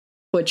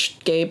which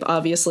Gabe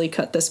obviously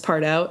cut this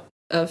part out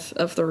of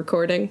the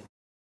recording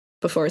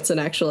before it's an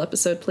actual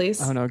episode,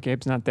 please. Oh no,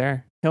 Gabe's not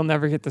there. He'll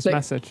never get this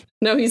message.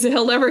 No,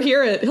 he'll never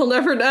hear it. He'll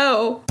never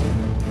know.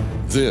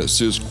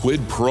 This is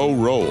Quid Pro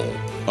Roll,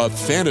 a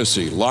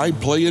fantasy live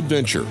play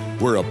adventure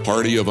where a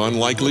party of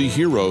unlikely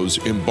heroes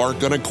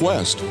embark on a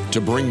quest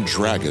to bring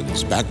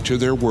dragons back to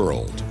their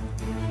world.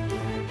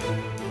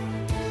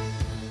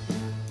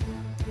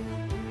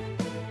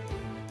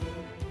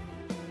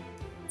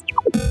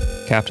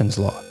 Captain's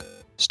Log,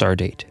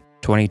 Stardate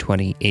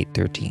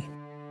 2020-813.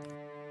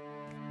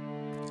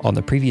 On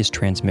the previous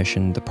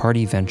transmission, the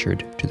party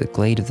ventured to the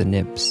Glade of the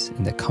Nymphs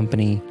in the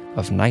company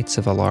of Knights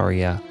of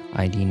Alaria,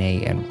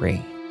 Idine, and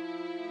Rain.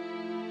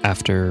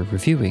 After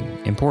reviewing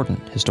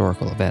important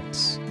historical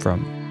events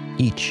from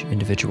each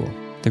individual,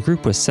 the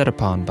group was set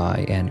upon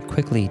by and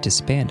quickly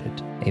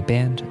disbanded a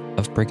band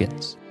of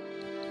brigands.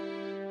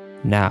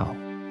 Now,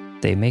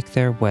 they make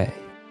their way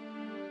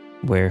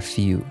where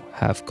few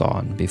have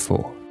gone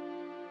before.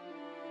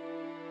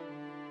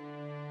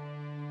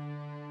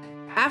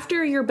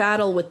 After your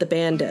battle with the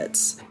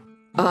bandits,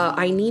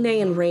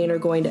 Ainine and Rain are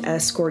going to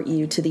escort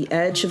you to the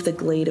edge of the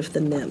Glade of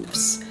the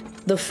Nymphs.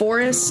 The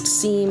forest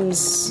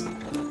seems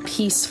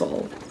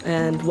peaceful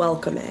and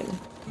welcoming,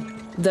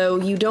 though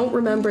you don't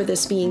remember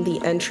this being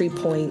the entry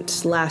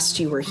point last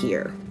you were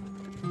here.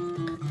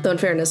 Though in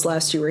fairness,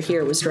 last you were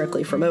here was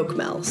directly from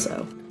Oakmel,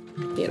 so,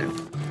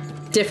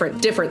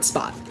 different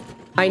spot.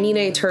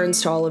 Ainine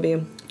turns to all of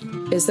you.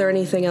 Is there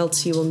anything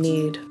else you will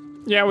need?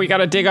 Yeah, we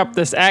gotta dig up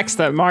this X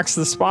that marks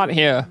the spot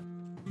here.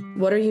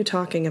 What are you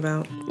talking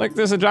about? Look,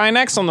 there's a giant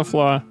X on the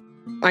floor.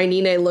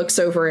 Ainine looks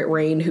over at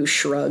Rain, who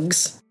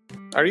shrugs.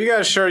 Are you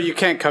guys sure you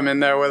can't come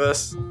in there with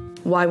us?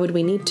 Why would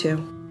we need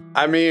to?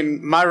 I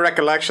mean, my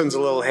recollection's a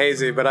little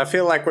hazy, but I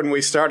feel like when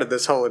we started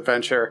this whole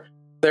adventure,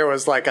 there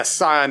was like a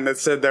sign that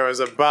said there was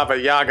a Baba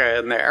Yaga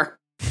in there.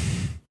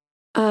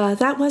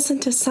 That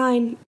wasn't a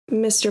sign,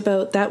 Mr.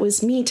 Boat. That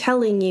was me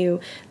telling you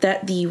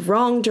that the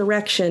wrong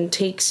direction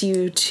takes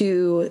you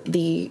to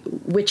the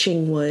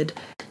Witching Wood,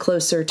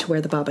 closer to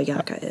where the Baba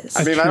Yaga is.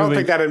 I don't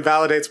think that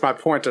invalidates my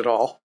point at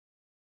all.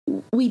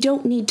 We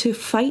don't need to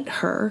fight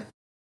her.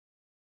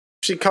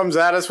 She comes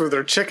at us with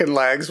her chicken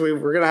legs.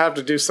 We're gonna have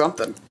to do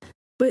something.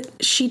 But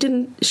she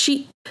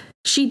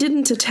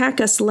didn't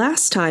attack us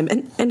last time.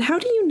 And how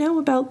do you know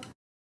about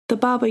the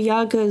Baba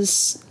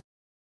Yaga's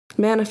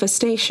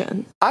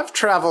manifestation? I've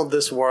traveled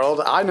this world.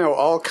 I know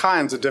all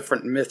kinds of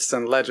different myths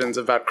and legends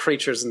about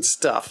creatures and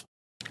stuff.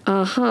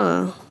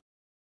 Uh-huh.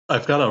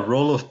 I've got a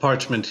roll of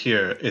parchment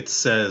here. It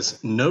says,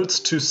 Notes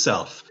to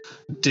self.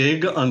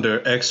 Dig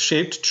under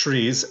X-shaped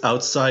trees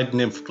outside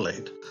Nymph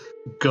Glade.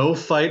 Go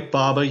fight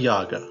Baba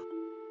Yaga.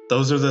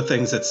 Those are the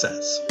things it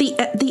says.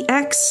 The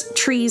X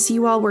trees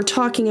you all were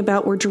talking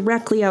about were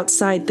directly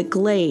outside the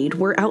glade.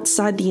 We're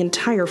outside the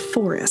entire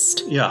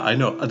forest. Yeah, I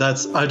know.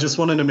 I just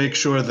wanted to make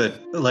sure that,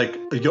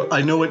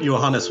 I know what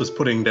Johannes was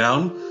putting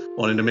down.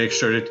 Wanted to make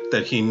sure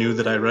that he knew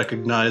that I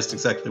recognized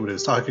exactly what he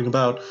was talking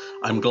about.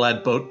 I'm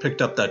glad Boat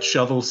picked up that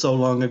shovel so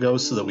long ago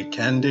so that we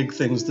can dig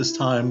things this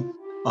time.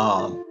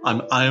 I'm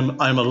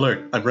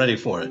alert. I'm ready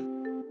for it.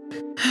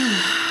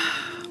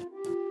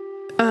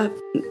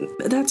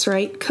 That's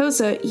right.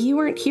 Koza, you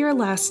weren't here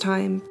last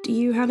time. Do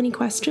you have any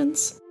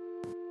questions?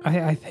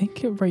 I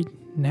think right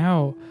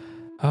now,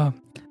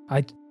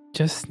 I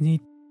just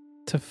need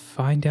to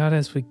find out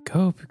as we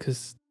go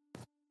because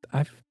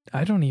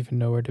I don't even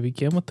know where to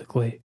begin with the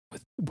glade.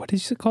 What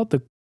is it called?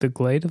 The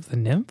Glade of the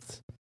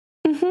Nymphs?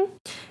 Mm-hmm.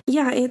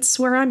 Yeah, it's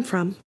where I'm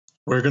from.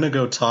 We're gonna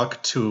go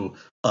talk to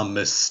a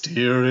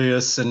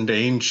mysterious and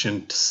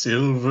ancient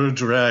silver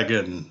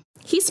dragon.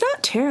 He's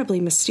not terribly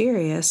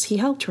mysterious. He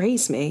helped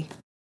raise me.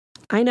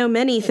 I know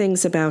many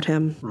things about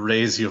him.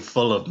 Raise you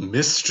full of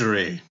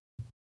mystery.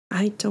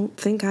 I don't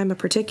think I'm a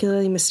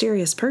particularly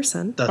mysterious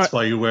person. That's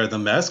why you wear the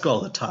mask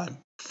all the time.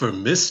 For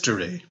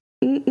mystery.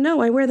 No,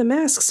 I wear the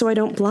mask so I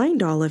don't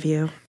blind all of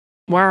you.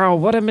 Wow,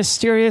 what a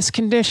mysterious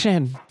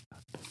condition.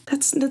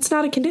 That's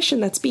not a condition.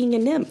 That's being a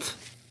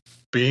nymph.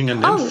 Being a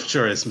nymph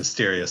sure is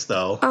mysterious,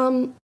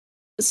 though.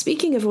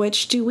 Speaking of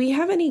which, do we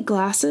have any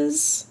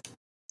glasses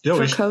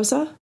for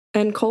Koza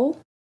and Cole?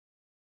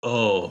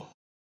 Oh.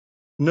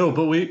 No,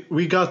 but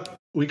we got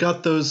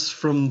those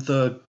from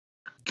the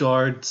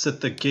guards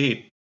at the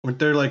gate. Weren't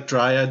there like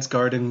dryads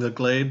guarding the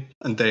glade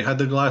and they had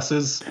the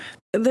glasses?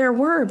 There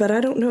were, but I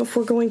don't know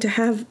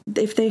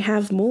if they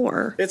have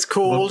more. It's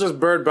cool. We'll just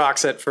bird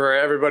box it for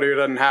everybody who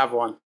doesn't have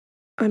one.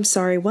 I'm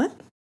sorry, what?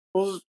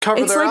 We'll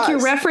cover it's their like eyes.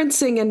 You're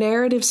referencing a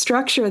narrative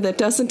structure that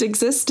doesn't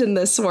exist in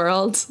this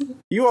world.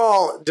 You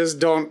all just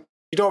don't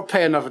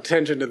pay enough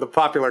attention to the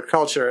popular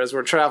culture as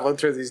we're traveling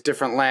through these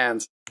different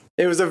lands.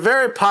 It was a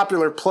very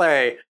popular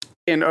play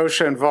in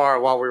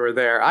Oceanvar while we were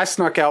there. I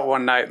snuck out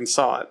one night and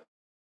saw it.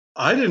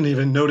 I didn't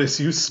even notice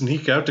you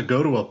sneak out to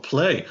go to a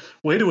play.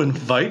 Way to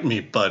invite me,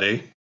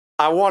 buddy.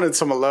 I wanted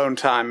some alone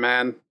time,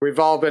 man. We've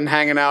all been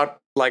hanging out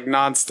like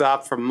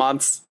nonstop for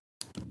months.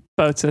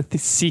 Boat's a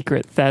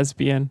secret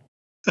thespian.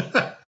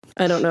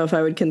 I don't know if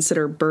I would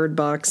consider Bird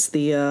Box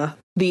the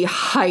the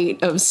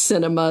height of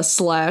cinema /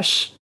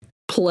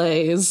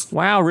 plays.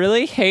 Wow,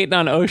 really hating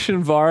on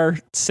Ocean Var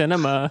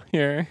cinema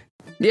here.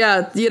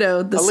 Yeah, the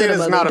Alita's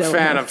cinema. not a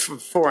fan of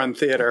foreign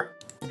theater.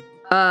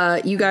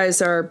 You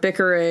guys are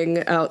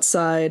bickering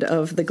outside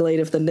of the Glade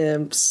of the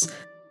Nymphs.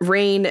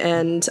 Rain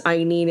and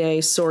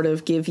Ainine sort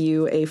of give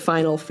you a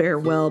final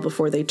farewell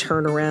before they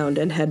turn around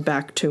and head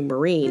back to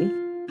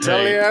Marine. Tell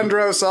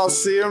Leandros I'll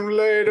see him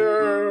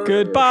later.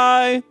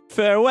 Goodbye,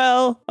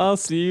 farewell, I'll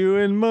see you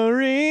in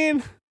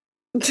Marine.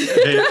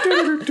 Hey,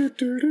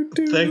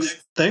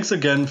 thanks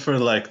again for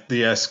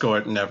the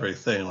escort and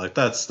everything.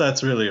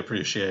 That's really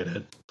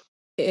appreciated.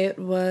 It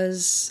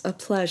was a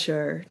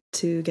pleasure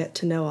to get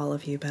to know all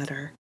of you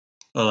better.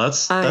 Well,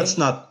 that's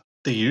not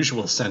the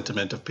usual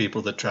sentiment of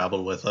people that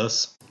travel with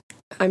us.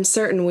 I'm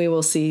certain we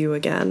will see you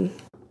again.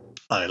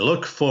 I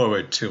look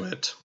forward to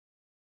it,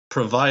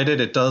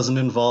 provided it doesn't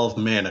involve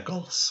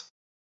manacles.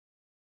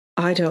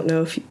 I don't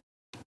know if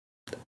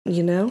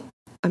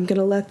I'm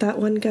gonna let that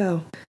one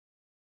go.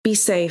 Be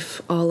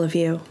safe, all of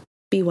you.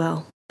 Be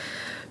well.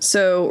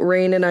 So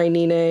Rain and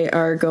Ainine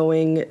are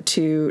going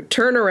to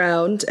turn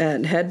around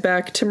and head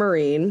back to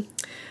Marine,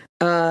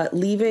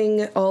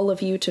 leaving all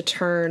of you to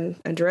turn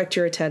and direct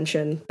your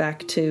attention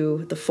back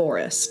to the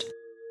forest.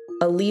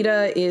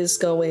 Alita is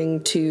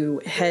going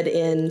to head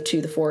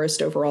into the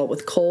forest overall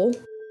with Cole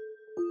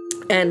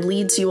and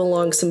leads you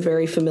along some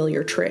very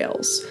familiar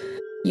trails.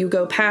 You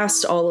go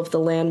past all of the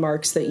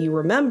landmarks that you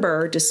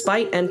remember,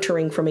 despite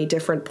entering from a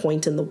different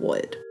point in the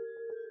wood.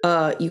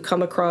 You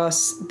come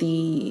across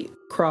the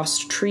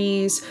crossed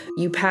trees,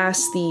 you pass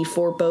the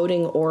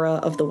foreboding aura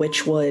of the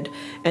Witchwood,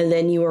 and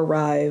then you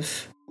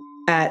arrive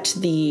at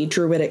the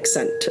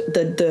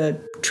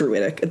the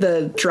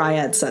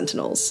Dryad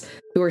Sentinels,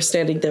 who are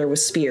standing there with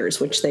spears,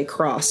 which they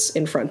cross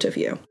in front of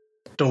you.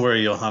 Don't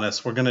worry,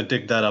 Johannes. We're going to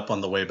dig that up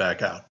on the way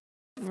back out.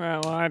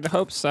 Well, I'd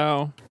hope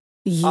so.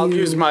 I'll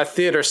use my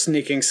theater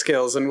sneaking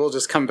skills, and we'll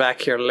just come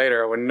back here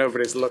later when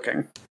nobody's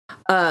looking.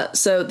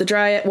 So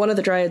one of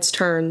the Dryads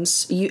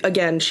turns.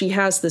 She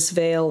has this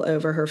veil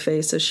over her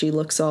face as she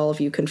looks all of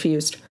you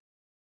confused.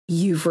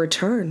 You've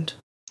returned.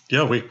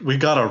 Yeah, we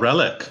got a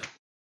relic.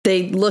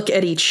 They look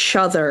at each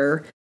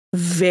other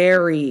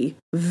very,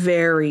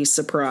 very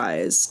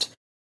surprised.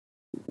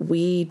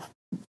 We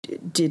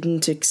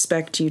didn't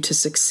expect you to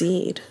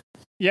succeed.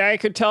 Yeah, I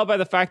could tell by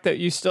the fact that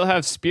you still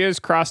have spears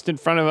crossed in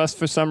front of us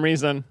for some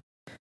reason.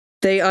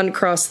 They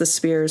uncross the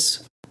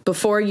spears.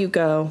 Before you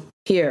go,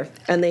 here,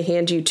 and they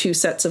hand you 2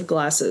 sets of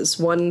glasses,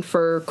 one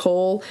for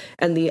Cole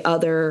and the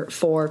other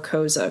for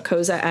Koza.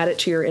 Koza, add it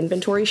to your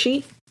inventory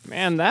sheet.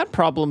 Man, that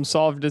problem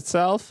solved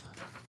itself.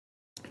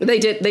 They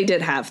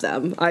did have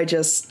them. I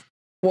just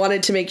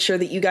wanted to make sure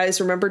that you guys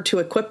remembered to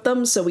equip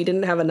them so we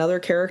didn't have another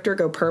character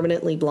go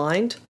permanently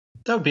blind.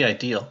 That would be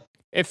ideal.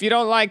 If you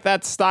don't like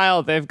that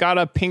style, they've got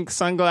a pink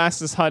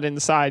sunglasses hut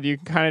inside. You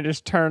can kind of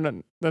just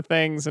turn the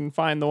things and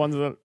find the ones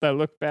that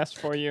look best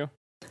for you.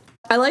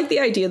 I like the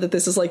idea that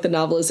this is like the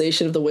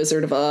novelization of The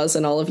Wizard of Oz,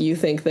 and all of you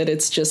think that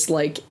it's just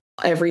like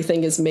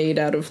everything is made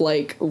out of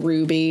like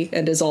ruby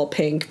and is all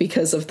pink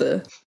because of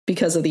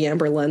the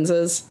amber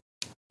lenses.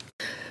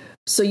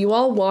 So you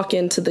all walk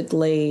into the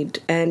glade,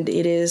 and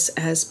it is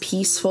as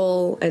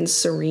peaceful and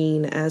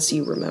serene as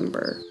you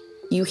remember.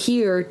 You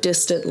hear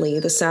distantly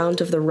the sound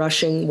of the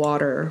rushing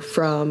water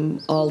from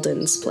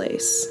Alden's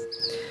place.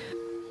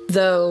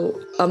 Though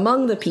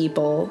among the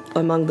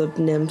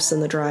nymphs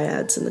and the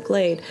dryads in the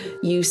glade,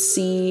 you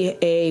see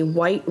a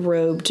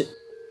white-robed,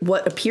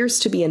 what appears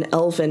to be an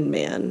elven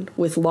man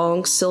with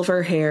long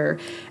silver hair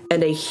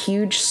and a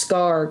huge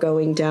scar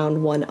going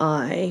down one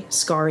eye,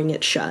 scarring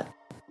it shut.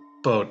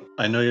 Boat,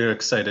 I know you're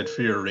excited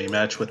for your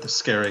rematch with the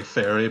scary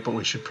fairy, but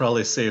we should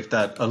probably save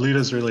that.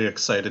 Alita's really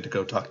excited to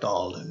go talk to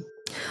Alden.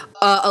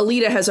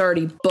 Alita has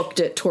already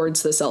booked it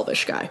towards this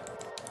elvish guy.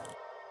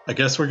 I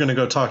guess we're going to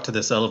go talk to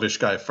this elvish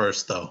guy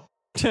first, though.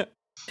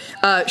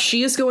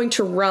 She is going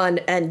to run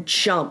and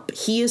jump.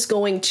 He is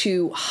going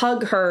to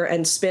hug her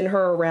and spin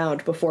her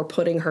around before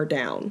putting her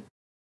down.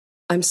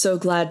 I'm so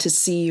glad to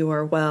see you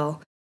are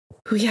well.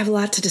 We have a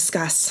lot to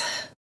discuss.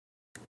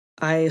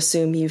 I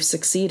assume you've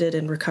succeeded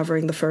in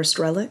recovering the first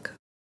relic?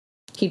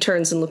 He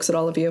turns and looks at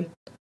all of you.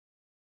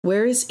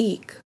 Where is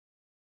Eek?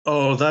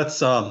 Oh, that's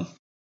going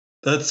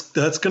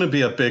to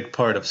be a big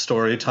part of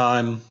story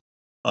time.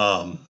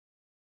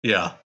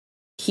 Yeah.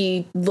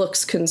 He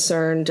looks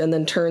concerned and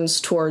then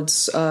turns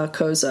towards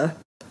Koza.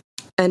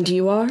 And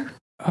you are?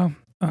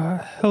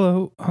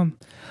 Hello.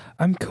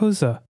 I'm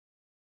Koza.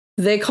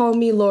 They call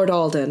me Lord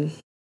Alden.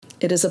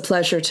 It is a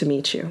pleasure to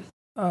meet you.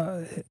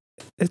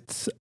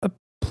 It's a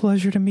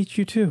pleasure to meet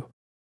you too.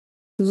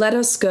 Let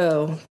us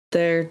go.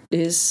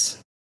 This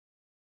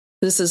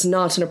is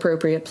not an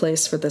appropriate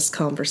place for this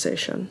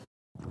conversation.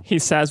 He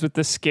says with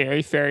the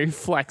scary fairy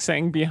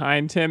flexing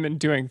behind him and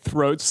doing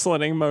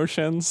throat-slitting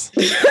motions.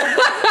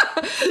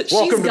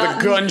 Welcome to the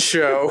gun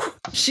show.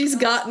 She's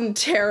gotten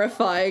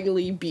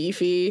terrifyingly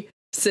beefy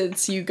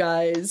since you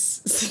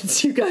guys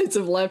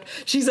have left.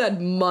 She's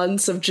had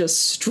months of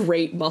just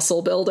straight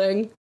muscle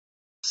building.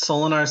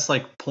 Solinar's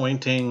like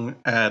pointing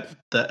at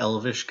the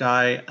elvish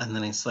guy, and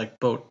then he's like,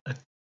 "Boat,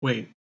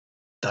 wait,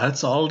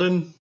 that's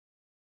Alden?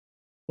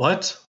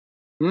 What?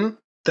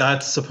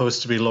 That's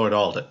supposed to be Lord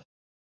Alden.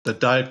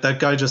 That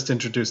guy just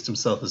introduced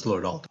himself as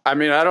Lord Alden." I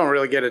mean, I don't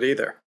really get it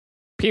either.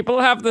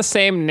 People have the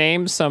same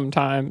name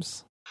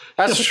sometimes.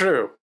 That's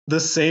true. The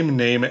same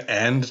name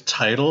and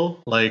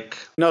title, like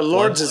No,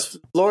 Lord's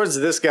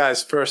this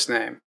guy's first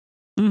name.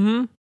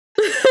 Mm-hmm.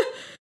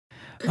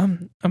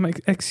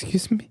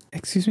 Excuse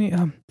me.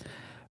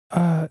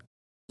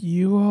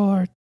 You all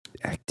are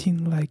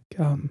acting like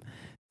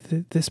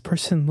this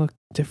person looked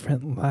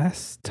different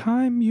last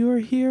time you were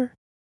here.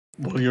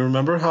 Well, you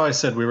remember how I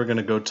said we were going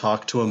to go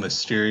talk to a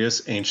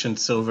mysterious ancient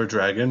silver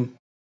dragon?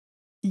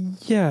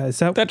 Yeah, is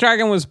that That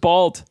dragon was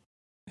bald.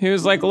 He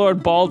was like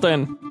Lord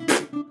Baldwin.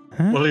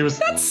 Huh? Well, he was.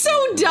 That's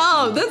so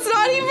dumb. That's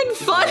not even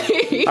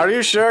funny. Are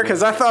you sure?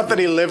 Because I thought that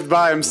he lived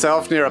by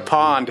himself near a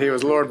pond. He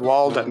was Lord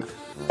Walden.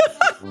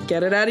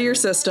 Get it out of your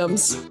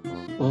systems.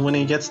 Well, when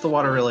he gets the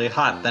water really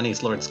hot, then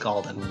he's Lord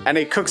Scaldin. And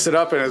he cooks it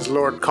up in his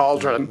Lord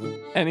Cauldron.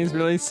 And he's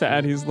really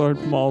sad he's Lord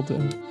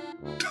Malden.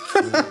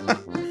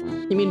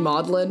 You mean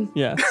Maudlin?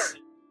 Yes.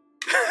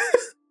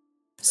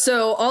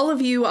 So all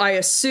of you, I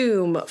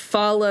assume,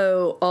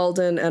 follow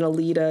Alden and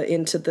Alita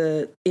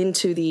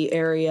into the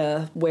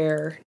area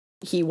where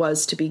he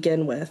was to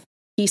begin with.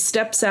 He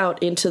steps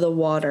out into the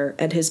water,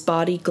 and his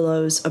body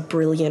glows a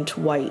brilliant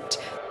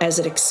white as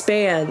it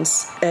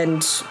expands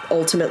and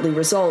ultimately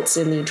results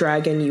in the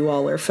dragon you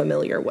all are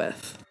familiar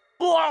with.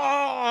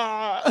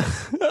 Oh,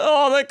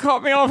 that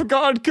caught me off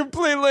guard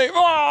completely.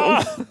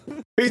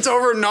 He's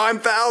over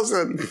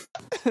 9,000.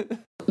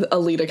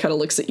 Alita kind of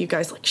looks at you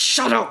guys like,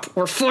 shut up,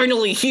 we're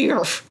finally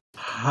here.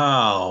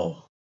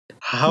 How?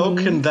 How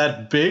can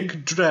that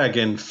big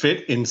dragon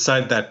fit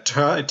inside that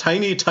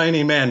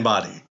tiny man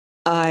body?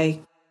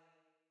 I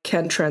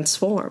can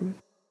transform.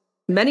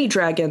 Many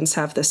dragons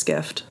have this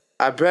gift.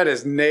 I bet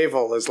his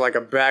navel is like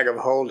a bag of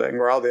holding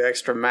where all the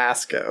extra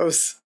mass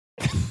goes.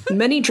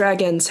 Many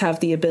dragons have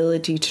the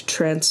ability to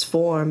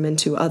transform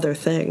into other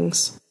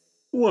things.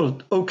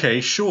 Well,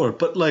 okay, sure,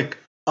 but like,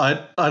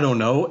 I don't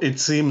know. It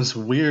seems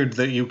weird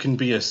that you can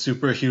be a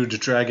super huge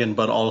dragon,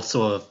 but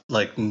also a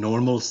like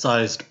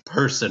normal-sized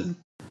person.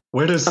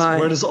 Where does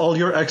all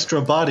your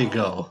extra body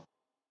go?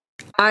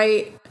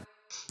 I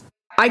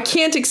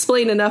can't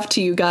explain enough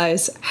to you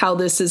guys how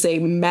this is a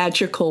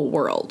magical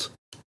world.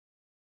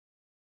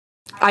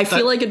 I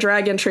feel like a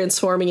dragon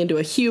transforming into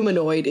a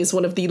humanoid is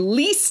one of the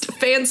least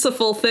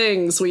fanciful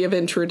things we have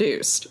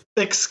introduced.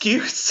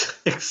 Excuse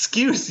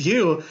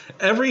you.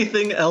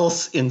 Everything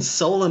else in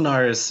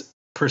Solinar's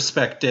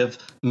perspective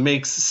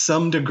makes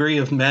some degree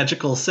of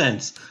magical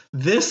sense.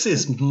 This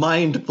is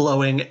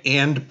mind-blowing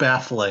and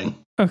baffling.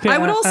 Okay, I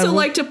would also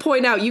like to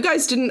point out, you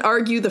guys didn't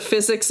argue the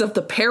physics of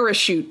the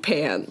parachute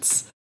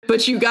pants,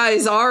 but you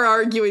guys are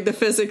arguing the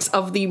physics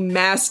of the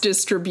mass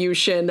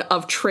distribution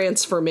of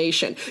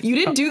transformation. You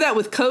didn't do that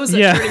with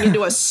Koza turning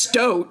into a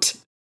stoat.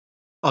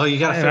 Oh, you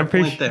got a fair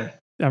point there.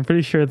 I'm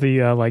pretty sure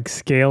the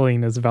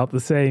scaling is about the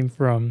same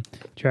from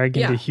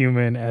dragon to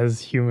human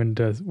as human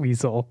to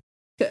weasel.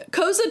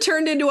 Koza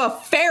turned into a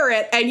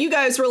ferret, and you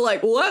guys were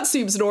like, well, that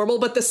seems normal.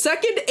 But the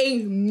second a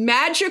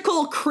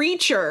magical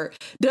creature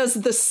does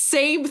the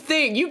same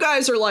thing, you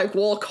guys are like,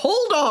 well,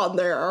 hold on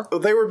there.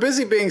 They were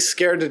busy being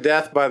scared to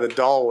death by the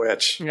doll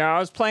witch. Yeah, I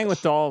was playing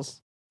with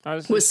dolls. I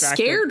was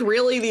distracted. Scared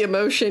really the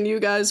emotion you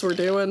guys were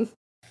doing?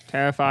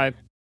 Terrified.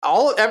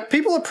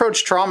 People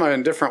approach trauma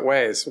in different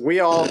ways.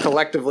 We all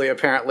collectively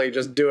apparently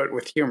just do it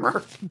with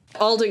humor.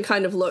 Alden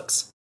kind of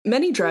looks.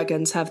 Many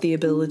dragons have the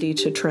ability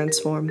to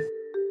transform.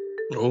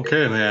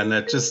 Okay, man,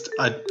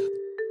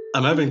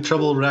 I'm having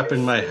trouble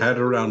wrapping my head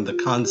around the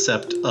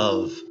concept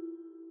of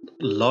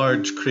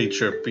large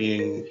creature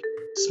being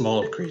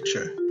small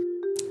creature.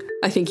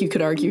 I think you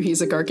could argue he's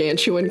a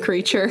gargantuan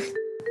creature.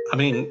 I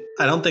mean,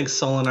 I don't think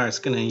Solinar's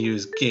going to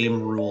use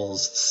game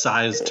rules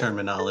size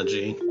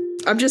terminology.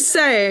 I'm just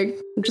saying.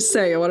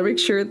 I want to make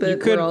sure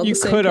that we're all on the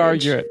same page. You could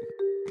argue it.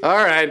 All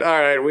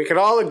right. We can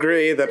all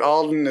agree that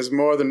Alden is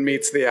more than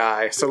meets the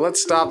eye. So let's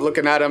stop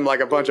looking at him like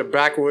a bunch of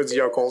backwoods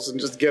yokels and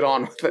just get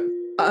on with it.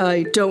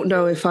 I don't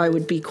know if I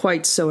would be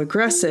quite so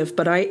aggressive,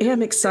 but I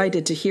am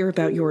excited to hear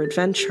about your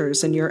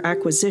adventures and your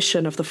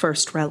acquisition of the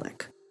first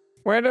relic.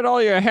 Where did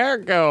all your hair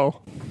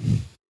go?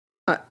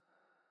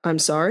 I'm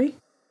sorry?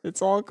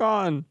 It's all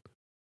gone.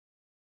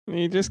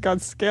 You just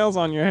got scales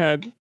on your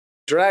head.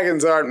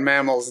 Dragons aren't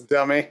mammals,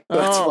 dummy.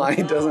 That's why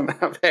he doesn't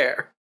have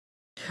hair.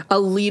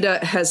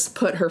 Alita has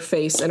put her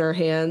face in her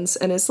hands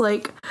and is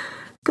like,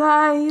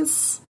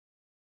 guys,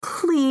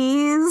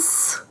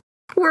 please,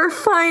 we're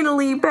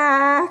finally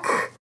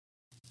back.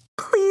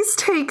 Please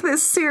take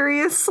this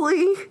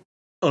seriously.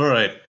 All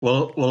right.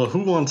 Well,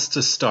 who wants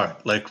to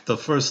start? Like the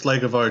first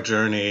leg of our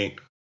journey,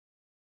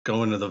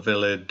 going to the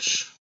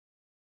village.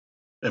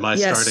 Am I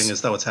starting?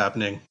 Is that what's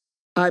happening?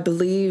 I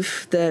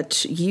believe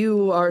that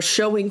you are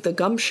showing the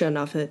gumption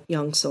of it,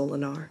 young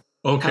Solinar.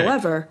 Okay.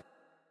 However,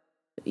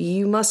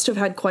 you must have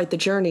had quite the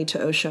journey to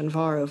Ocean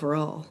Var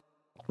overall.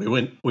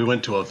 We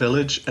went to a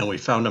village and we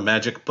found a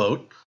magic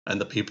boat, and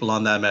the people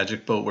on that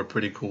magic boat were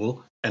pretty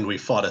cool, and we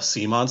fought a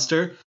sea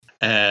monster,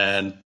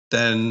 and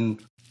then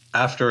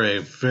after a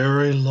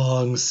very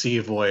long sea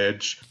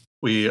voyage,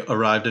 we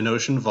arrived in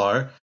Ocean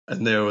Var,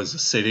 and there was a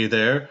city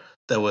there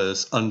that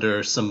was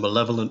under some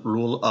malevolent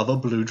rule of a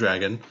blue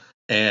dragon,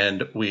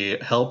 and we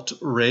helped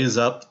raise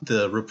up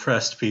the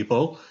repressed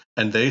people,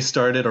 and they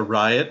started a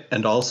riot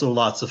and also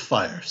lots of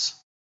fires.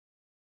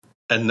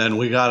 And then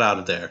we got out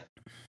of there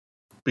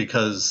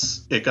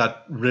because it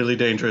got really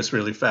dangerous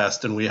really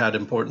fast, and we had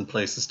important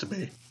places to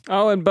be.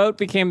 Oh, and Boat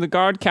became the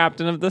guard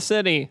captain of the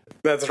city.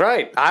 That's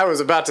right. I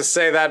was about to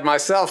say that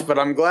myself, but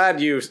I'm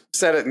glad you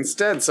said it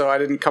instead so I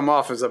didn't come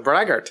off as a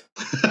braggart.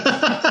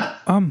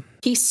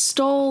 He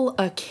stole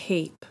a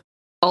cape.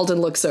 Alden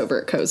looks over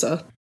at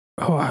Koza.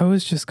 Oh, I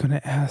was just going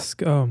to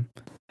ask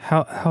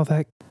how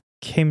that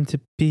came to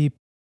be,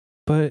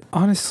 but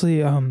honestly,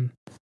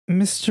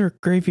 Mr.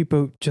 Gravy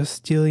Boat just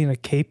stealing a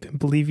cape and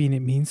believing it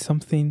means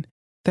something,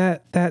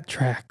 that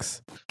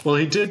tracks. Well,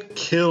 he did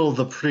kill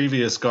the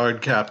previous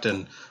guard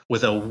captain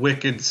with a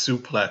wicked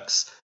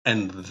suplex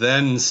and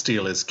then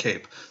steal his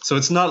cape. So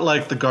it's not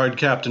like the guard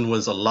captain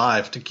was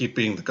alive to keep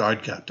being the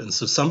guard captain.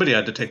 So somebody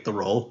had to take the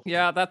role.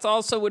 Yeah, that's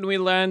also when we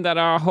learned that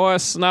our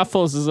horse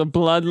Snuffles is a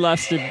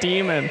bloodlusted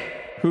demon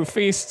who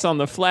feasts on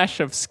the flesh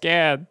of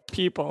scared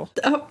people.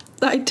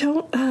 I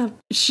don't,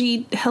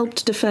 she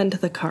helped defend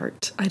the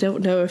cart. I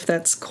don't know if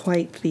that's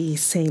quite the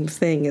same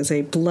thing as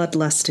a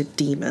bloodlusted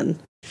demon.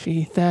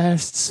 She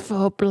thirsts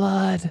for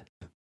blood.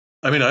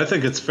 I mean, I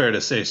think it's fair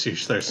to say she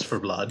thirsts for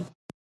blood.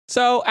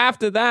 So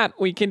after that,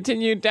 we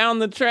continued down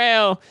the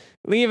trail,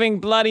 leaving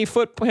bloody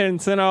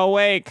footprints in our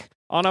wake,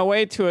 on our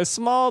way to a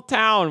small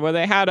town where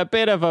they had a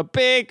bit of a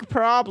big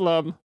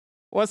problem.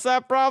 What's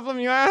that problem,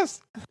 you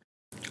ask?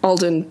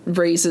 Alden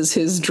raises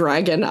his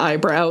dragon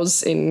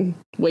eyebrows in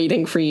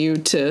waiting for you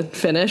to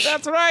finish.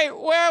 That's right,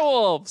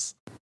 werewolves!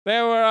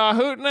 They were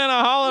hooting and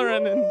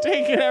hollering and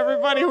taking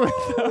everybody with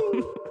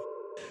them.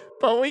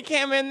 But we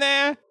came in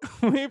there.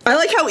 I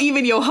like how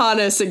even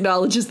Johannes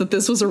acknowledges that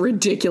this was a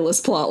ridiculous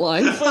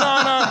plotline.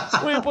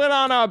 We put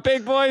on our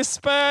big boy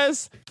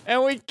spurs,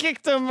 and we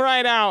kicked them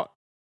right out.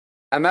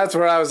 And that's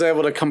where I was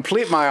able to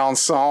complete my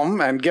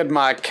ensemble and get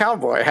my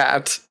cowboy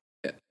hat.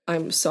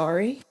 I'm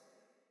sorry?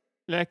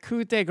 Le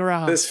coup de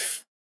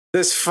grace.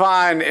 This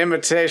fine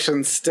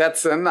imitation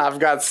Stetson I've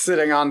got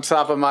sitting on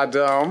top of my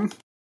dome.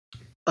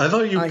 I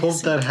thought you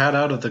pulled that hat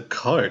out of the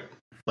cart.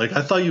 Like,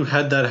 I thought you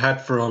had that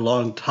hat for a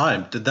long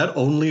time. Did that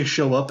only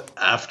show up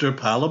after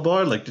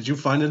Palabar? Like, did you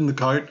find it in the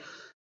cart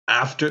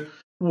after?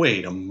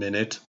 Wait a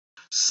minute.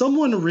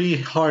 Someone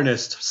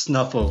re-harnessed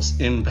Snuffles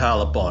in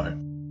Palabar.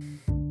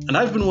 And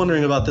I've been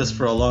wondering about this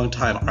for a long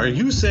time. Are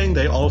you saying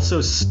they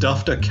also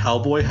stuffed a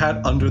cowboy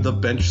hat under the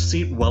bench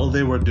seat while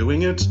they were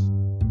doing it?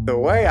 The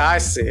way I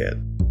see it,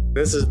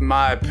 this is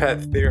my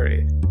pet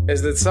theory,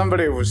 is that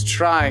somebody was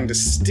trying to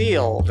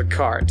steal the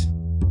cart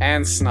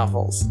and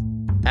Snuffles.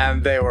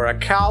 And they were a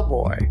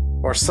cowboy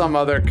or some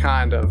other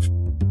kind of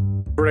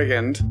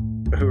brigand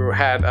who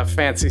had a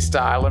fancy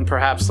style and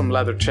perhaps some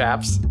leather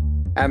chaps.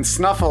 And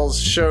Snuffles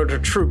showed her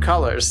true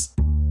colors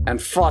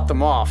and fought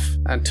them off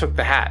and took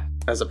the hat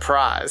as a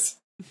prize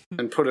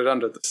and put it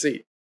under the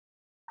seat.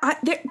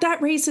 That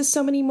raises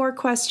so many more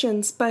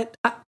questions, but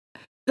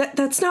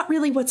that's not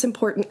really what's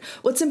important.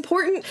 What's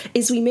important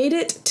is we made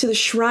it to the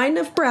Shrine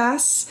of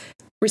Brass,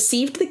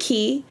 received the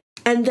key,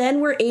 and then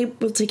we're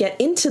able to get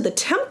into the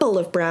Temple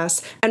of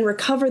Brass and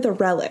recover the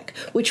relic,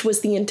 which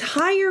was the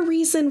entire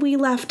reason we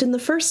left in the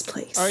first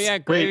place. Oh yeah,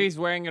 Gravy's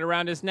wearing it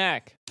around his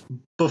neck.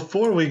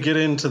 Before we get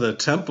into the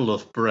Temple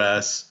of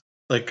Brass,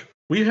 like,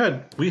 we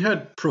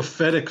had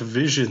prophetic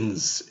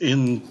visions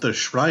in the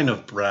Shrine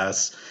of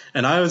Brass,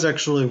 and I was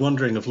actually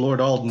wondering if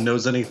Lord Alden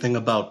knows anything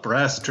about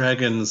brass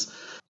dragons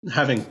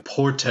having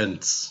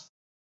portents.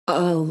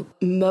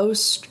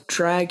 Most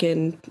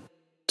dragon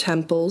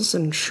temples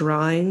and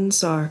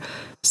shrines are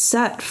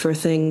set for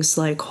things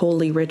like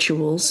holy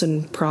rituals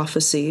and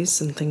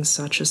prophecies and things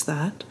such as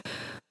that.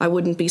 I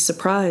wouldn't be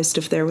surprised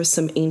if there was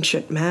some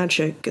ancient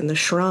magic in the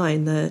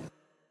shrine that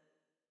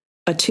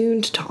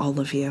attuned to all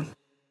of you,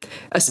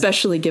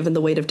 especially given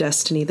the weight of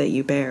destiny that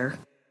you bear.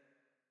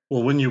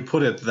 Well, when you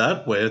put it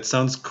that way, it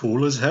sounds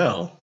cool as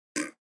hell.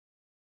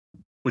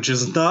 Which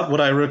is not what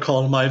I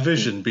recall my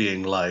vision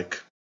being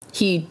like.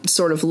 He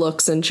sort of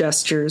looks and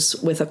gestures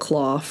with a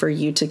claw for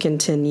you to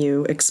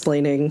continue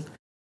explaining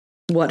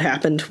what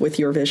happened with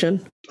your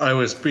vision. I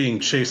was being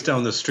chased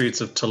down the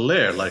streets of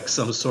Talair like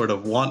some sort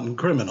of wanton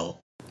criminal.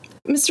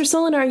 Mr.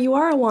 Solinar, you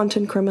are a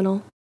wanton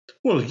criminal.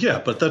 Well,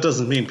 yeah, but that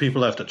doesn't mean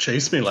people have to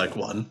chase me like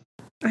one.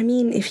 I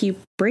mean, if you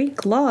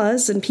break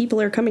laws and people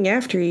are coming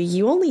after you,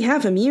 you only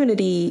have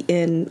immunity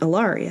in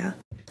Alaria.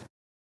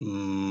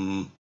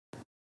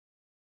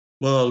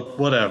 Well,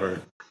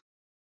 whatever.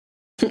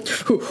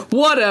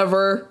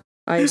 Whatever.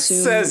 I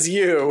assume. Says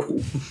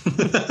you.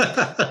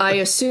 I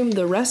assume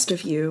the rest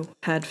of you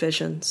had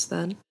visions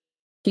then.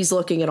 He's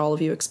looking at all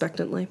of you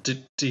expectantly.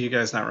 Do you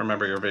guys not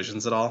remember your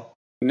visions at all?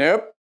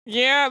 Nope.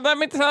 Yeah, let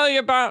me tell you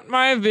about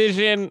my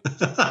vision.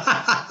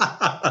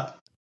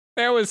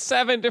 There was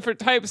 7 different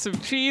types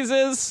of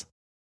cheeses,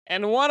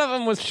 and one of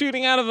them was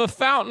shooting out of a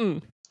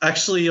fountain.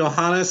 Actually,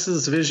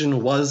 Johannes's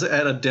vision was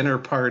at a dinner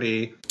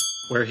party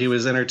where he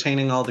was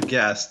entertaining all the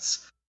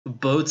guests.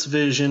 Boat's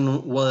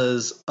vision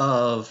was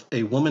of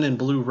a woman in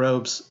blue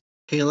robes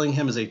hailing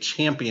him as a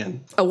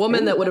champion. A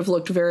woman that would have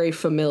looked very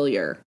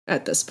familiar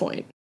at this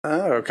point.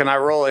 Oh, can I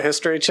roll a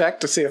history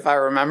check to see if I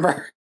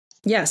remember?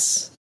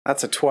 Yes.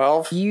 That's a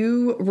 12.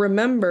 You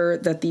remember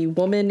that the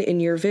woman in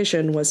your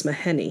vision was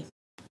Maheni.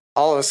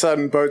 All of a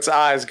sudden, Boat's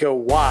eyes go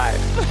wide.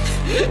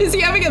 Is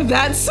he having a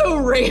That's So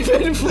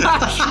Raven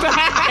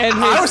flashback? And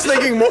I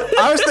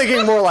was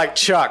thinking more like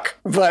Chuck,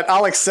 but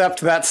I'll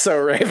accept That's So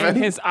Raven. And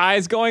his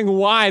eyes going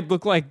wide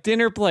look like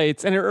dinner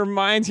plates, and it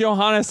reminds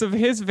Johannes of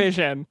his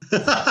vision.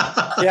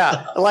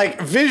 Yeah,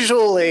 like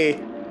visually,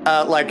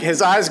 like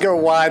his eyes go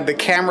wide, the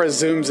camera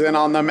zooms in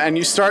on them, and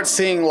you start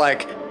seeing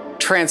like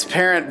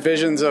transparent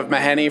visions of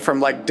Maheni from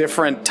like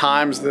different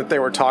times that they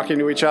were talking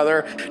to each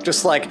other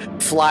just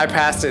like fly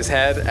past his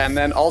head, and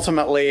then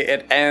ultimately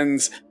it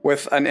ends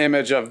with an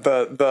image of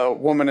the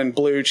woman in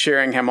blue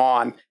cheering him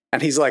on,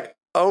 and he's like,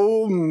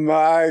 oh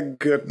my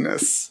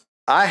goodness,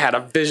 I had a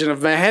vision of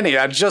Maheni,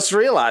 I just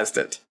realized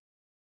it.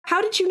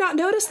 How did you not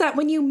notice that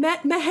when you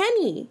met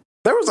Maheni?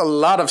 There was a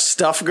lot of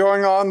stuff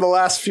going on the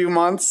last few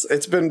months.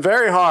 It's been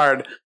very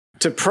hard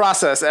to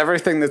process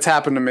everything that's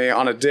happened to me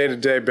on a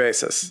day-to-day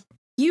basis.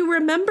 You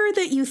remember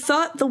that you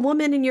thought the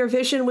woman in your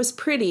vision was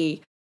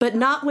pretty, but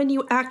not when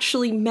you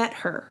actually met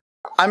her.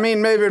 I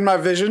mean, maybe in my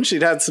vision,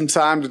 she'd had some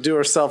time to do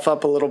herself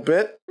up a little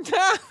bit.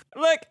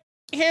 Look,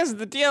 here's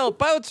the deal.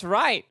 Boat's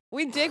right.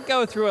 We did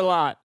go through a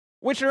lot,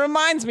 which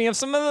reminds me of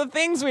some of the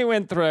things we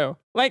went through.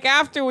 Like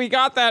after we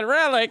got that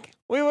relic,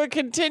 we were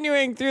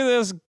continuing through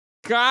this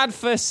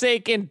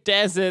godforsaken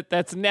desert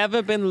that's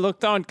never been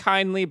looked on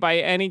kindly by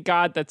any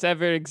god that's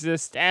ever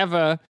existed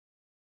ever.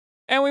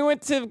 And we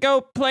went to go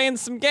play in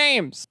some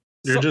games.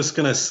 You're just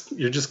gonna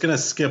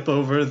skip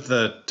over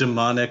the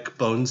demonic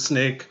bone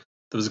snake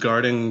that was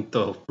guarding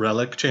the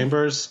relic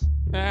chambers?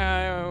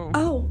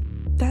 Oh,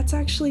 that's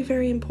actually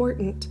very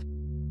important.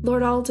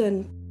 Lord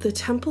Alden, the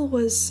temple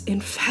was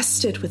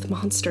infested with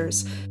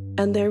monsters,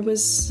 and there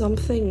was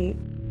something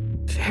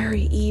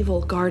very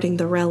evil guarding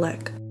the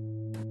relic.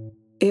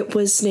 It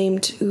was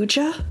named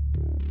Uja.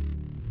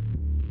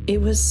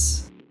 It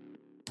was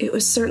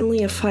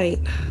certainly a fight.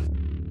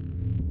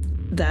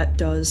 That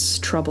does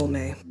trouble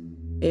me.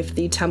 If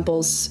the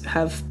temples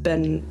have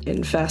been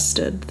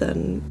infested,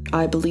 then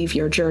I believe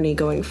your journey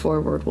going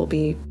forward will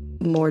be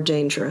more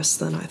dangerous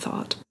than I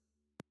thought.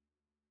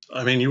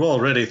 I mean, you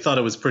already thought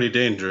it was pretty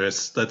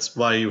dangerous. That's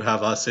why you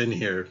have us in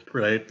here,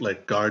 right?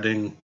 Like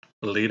guarding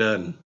Alita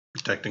and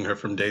protecting her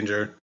from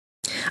danger.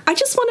 I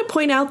just want to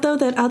point out, though,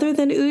 that other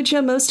than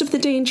Uja, most of the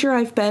danger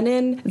I've been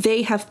in,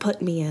 they have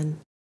put me in.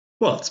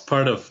 Well, it's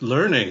part of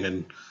learning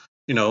and,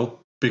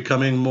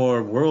 becoming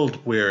more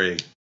world-weary.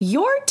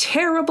 You're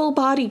terrible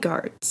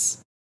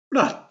bodyguards.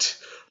 Not.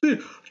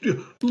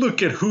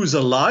 Look at who's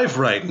alive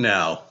right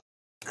now.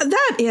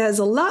 That has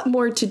a lot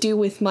more to do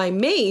with my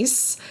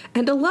mace,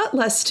 and a lot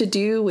less to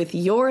do with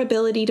your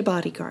ability to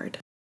bodyguard.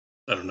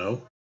 I don't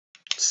know.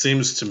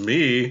 Seems to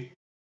me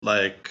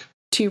like...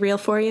 Too real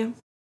for you?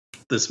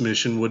 This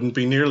mission wouldn't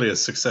be nearly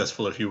as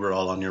successful if you were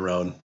all on your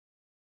own.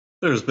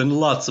 There's been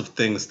lots of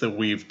things that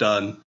we've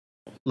done.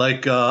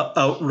 Like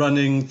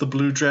outrunning the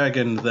blue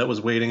dragon that was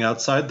waiting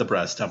outside the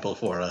brass temple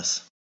for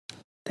us.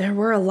 There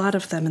were a lot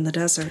of them in the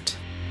desert.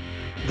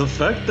 The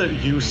fact that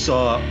you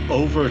saw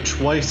over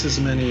twice as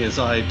many as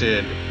I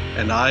did,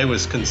 and I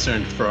was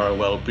concerned for our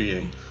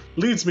well-being,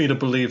 leads me to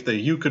believe that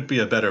you could be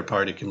a better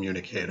party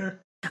communicator.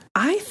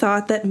 I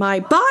thought that my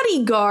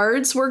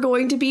bodyguards were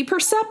going to be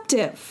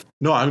perceptive.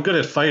 No, I'm good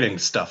at fighting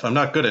stuff. I'm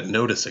not good at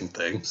noticing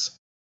things.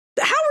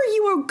 How are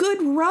you a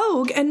good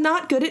rogue and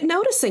not good at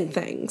noticing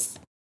things?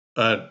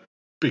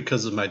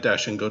 Because of my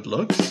dashing good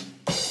looks?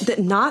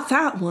 Not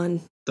that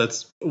one.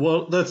 That's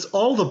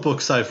all the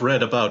books I've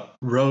read about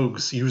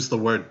rogues use the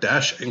word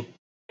dashing.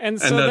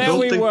 And so there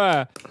we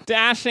were,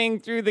 dashing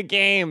through the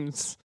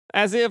games,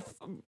 as if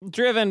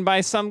driven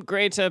by some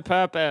greater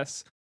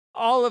purpose.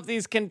 All of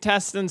these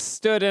contestants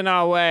stood in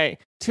our way,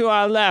 to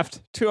our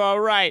left, to our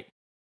right,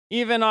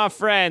 even our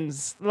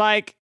friends,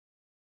 like,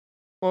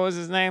 what was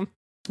his name?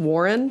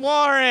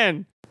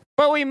 Warren!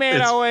 But we made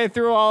our way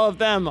through all of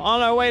them,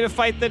 on our way to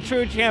fight the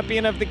true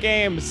champion of the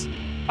games,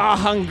 a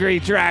hungry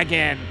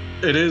dragon.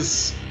 It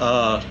is,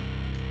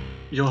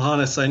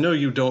 Johannes, I know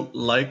you don't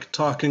like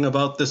talking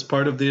about this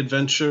part of the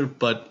adventure,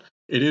 but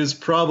it is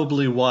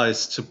probably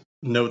wise to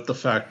note the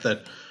fact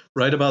that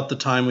right about the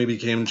time we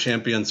became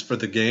champions for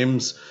the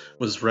games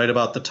was right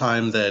about the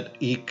time that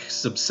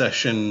Eek's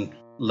obsession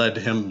led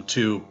him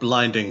to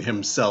blinding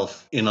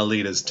himself in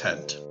Alita's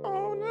tent.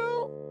 Oh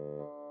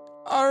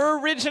no. Our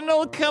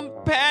original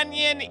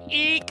companion,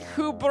 Eek,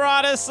 who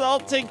brought us all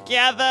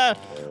together,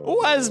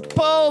 was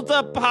pulled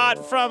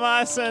apart from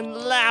us and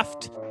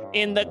left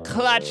in the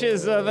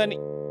clutches of an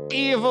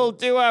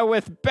evildoer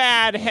with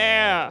bad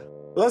hair.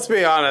 Let's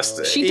be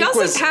honest. She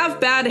doesn't have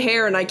bad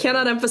hair, and I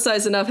cannot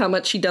emphasize enough how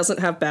much she doesn't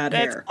have bad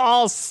It's hair.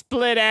 all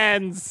split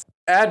ends.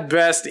 At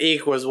best,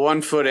 Eek was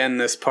 1 foot in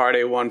this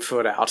party, 1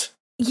 foot out.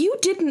 You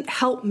didn't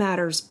help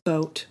matters,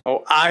 Boat.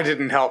 Oh, I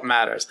didn't help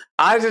matters.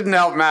 I didn't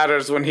help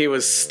matters when he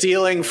was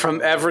stealing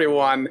from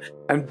everyone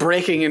and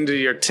breaking into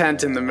your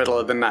tent in the middle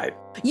of the night.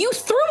 You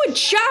threw a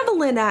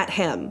javelin at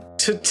him.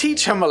 To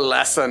teach him a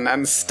lesson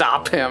and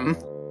stop him.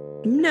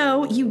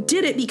 No, you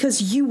did it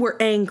because you were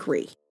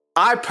angry.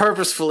 I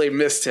purposefully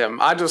missed him.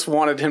 I just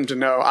wanted him to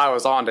know I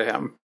was onto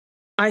him.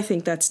 I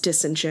think that's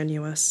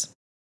disingenuous.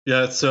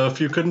 Yeah, so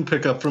if you couldn't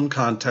pick up from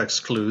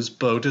context clues,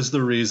 Boat is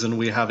the reason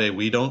we have a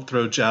we don't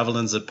throw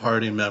javelins at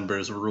party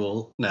members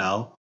rule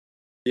now.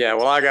 Yeah,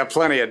 well, I got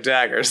plenty of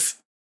daggers.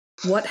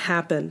 What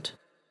happened?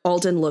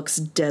 Alden looks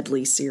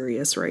deadly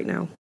serious right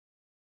now.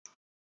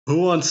 Who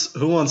wants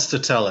to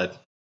tell it?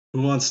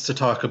 Who wants to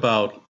talk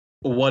about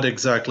what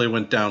exactly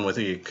went down with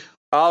Eek?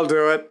 I'll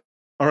do it.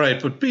 All right,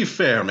 but be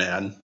fair,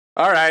 man.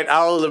 All right,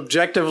 I'll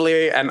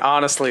objectively and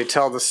honestly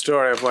tell the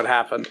story of what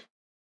happened.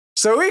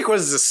 So Eek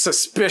was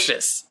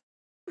suspicious.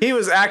 He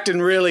was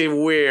acting really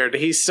weird.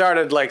 He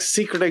started,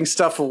 secreting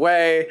stuff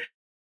away,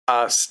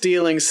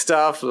 stealing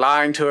stuff,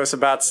 lying to us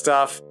about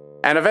stuff,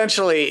 and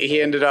eventually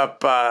he ended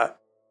up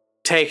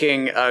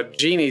taking a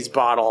genie's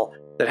bottle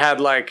that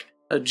had,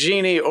 a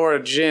genie or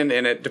a djinn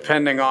in it,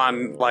 depending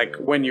on,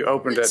 when you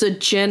opened it. It's a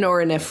djinn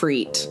or an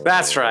ifrit.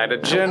 That's right, a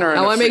djinn or an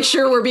I want ifrit. to make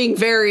sure we're being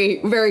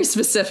very, very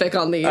specific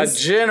on these. A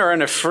djinn or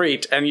an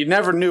ifrit, and you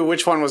never knew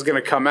which one was going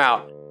to come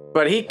out.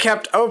 But he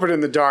kept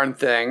opening the darn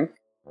thing.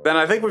 Then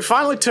I think we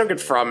finally took it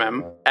from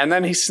him, and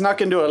then he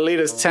snuck into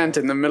Alita's tent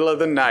in the middle of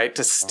the night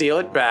to steal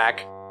it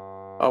back,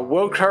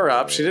 woke her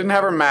up. She didn't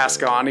have her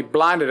mask on. He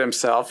blinded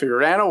himself. He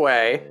ran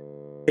away.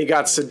 He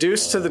got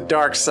seduced to the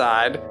dark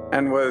side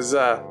and was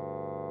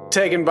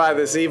taken by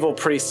this evil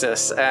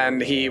priestess,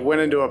 and he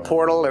went into a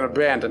portal and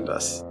abandoned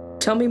us.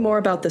 Tell me more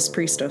about this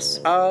priestess.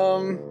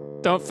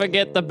 Don't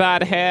forget the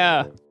bad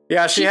hair.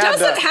 Yeah, She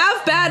doesn't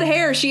have bad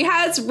hair. She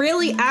has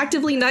really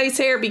actively nice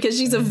hair because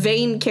she's a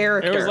vain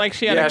character. It was like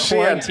she had a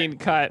quarantine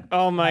cut.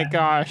 Oh my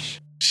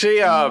gosh. She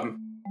had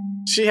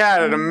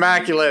an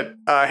immaculate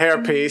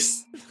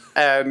hairpiece,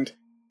 and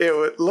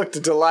it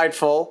looked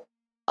delightful.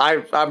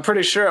 I'm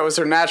pretty sure it was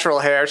her natural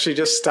hair. She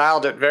just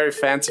styled it very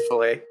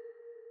fancifully.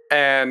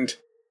 And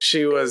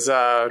she was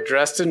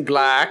dressed in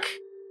black,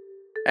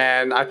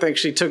 and I think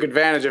she took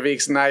advantage of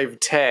Eek's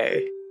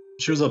naivete.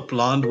 She was a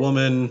blonde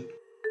woman.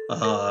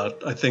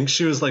 I think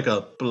she was like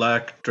a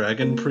black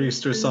dragon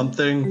priest or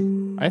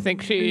something. I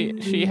think she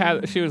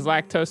was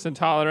lactose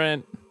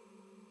intolerant.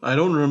 I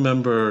don't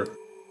remember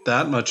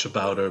that much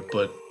about her,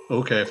 but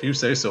okay, if you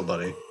say so,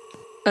 buddy.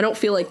 I don't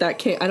feel like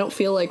I don't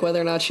feel like whether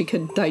or not she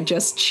could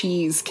digest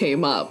cheese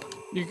came up.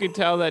 You could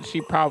tell that she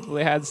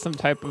probably had some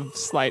type of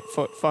slight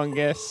foot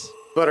fungus.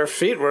 But her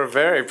feet were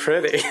very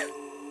pretty.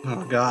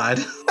 Oh, God.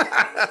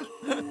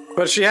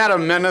 But she had a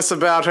menace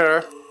about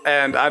her,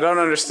 and I don't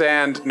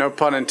understand, no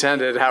pun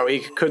intended, how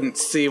Eek couldn't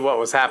see what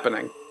was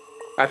happening.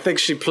 I think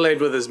she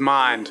played with his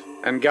mind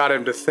and got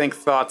him to think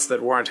thoughts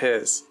that weren't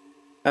his.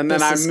 And then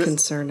This is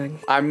concerning.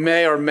 I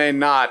may or may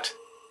not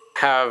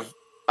have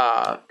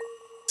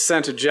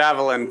sent a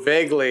javelin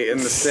vaguely in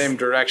the same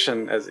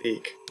direction as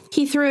Eek.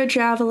 He threw a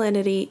javelin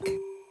at Eek.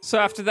 So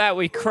after that,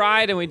 we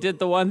cried and we did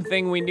the one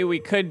thing we knew we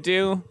could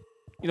do.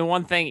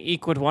 One thing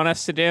Eek would want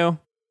us to do.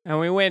 And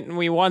we went and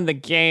we won the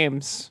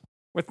games.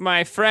 With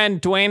my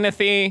friend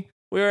Dwainathy,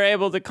 we were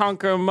able to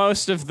conquer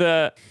most of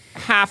the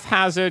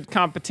haphazard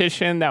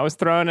competition that was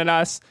thrown at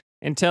us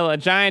until a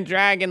giant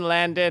dragon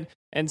landed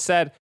and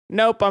said,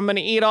 "Nope, I'm going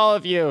to eat all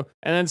of you,"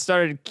 and then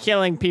started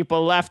killing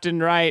people left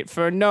and right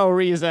for no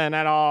reason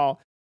at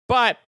all.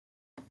 But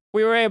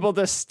we were able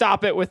to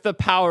stop it with the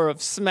power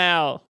of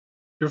smell.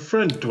 Your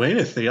friend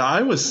Dwainathy,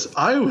 I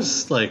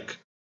was like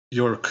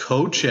your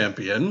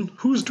co-champion.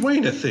 Who's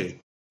Dwainathy?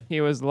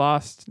 He was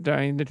lost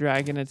during the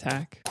dragon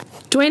attack.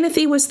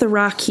 Dwainathy was the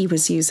rock he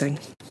was using.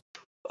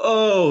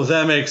 Oh,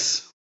 that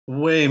makes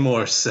way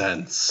more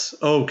sense.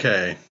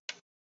 Okay.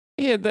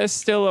 Yeah, there's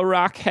still a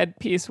rock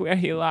headpiece where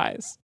he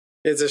lies.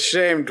 It's a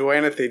shame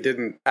Dwainathy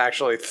didn't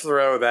actually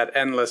throw that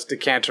endless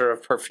decanter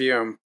of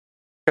perfume,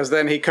 because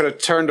then he could have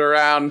turned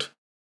around,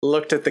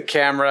 looked at the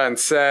camera, and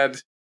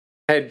said,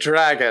 "Hey,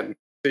 dragon,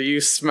 do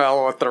you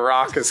smell what the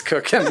rock is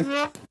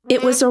cooking?"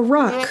 It was a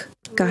rock,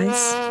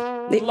 guys.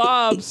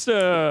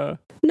 Lobster!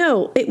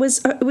 No, it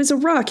was a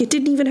rock. It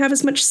didn't even have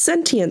as much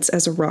sentience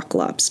as a rock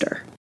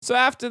lobster. So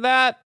after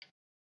that,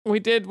 we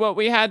did what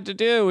we had to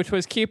do, which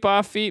was keep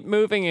our feet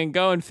moving and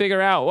go and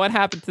figure out what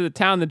happened to the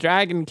town the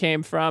dragon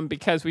came from,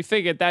 because we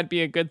figured that'd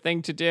be a good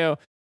thing to do.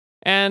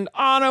 And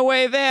on our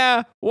way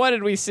there, what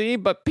did we see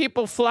but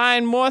people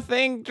flying more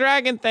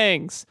dragon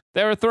things?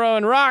 They were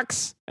throwing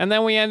rocks, and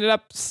then we ended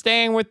up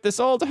staying with this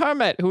old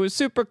hermit who was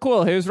super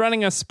cool. He was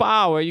running a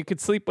spa where you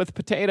could sleep with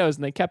potatoes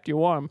and they kept you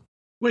warm.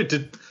 Wait,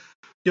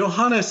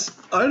 Johannes,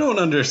 I don't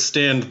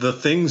understand the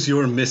things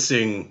you're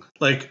missing.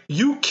 Like,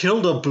 you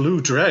killed a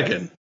blue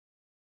dragon.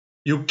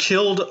 You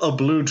killed a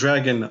blue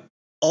dragon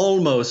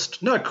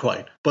almost, not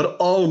quite, but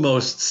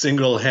almost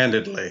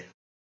single-handedly.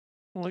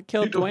 Well, it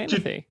killed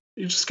Dwayne.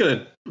 You're just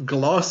gonna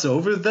gloss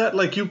over that?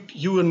 Like,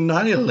 you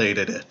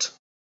annihilated it.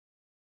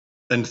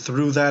 And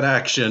through that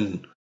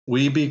action,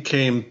 we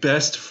became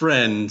best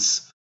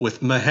friends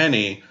with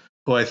Maheni,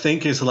 who I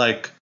think is,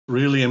 like,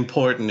 really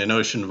important in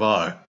Ocean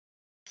Var.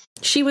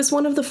 She was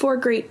one of the 4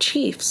 great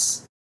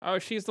chiefs. Oh,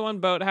 she's the one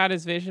Boat had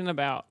his vision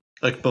about.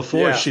 Like,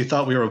 before, she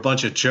thought we were a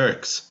bunch of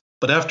jerks.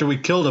 But after we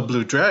killed a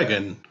blue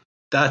dragon,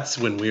 that's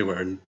when we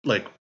were in,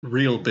 like,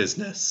 real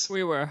business.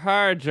 We were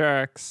her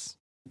jerks.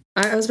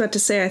 I was about to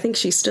say, I think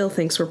she still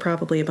thinks we're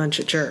probably a bunch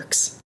of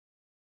jerks.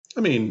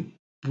 I mean,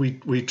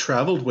 we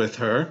traveled with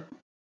her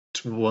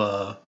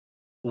to,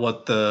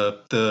 what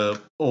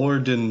the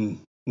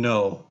Orden...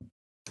 No.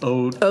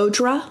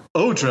 Odra?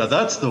 Odra,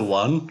 that's the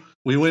one.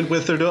 We went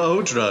with her to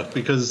Odra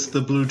because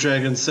the blue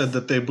dragon said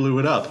that they blew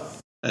it up.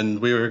 And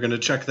we were going to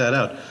check that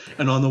out.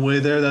 And on the way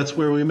there, that's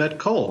where we met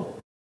Cole,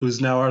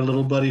 who's now our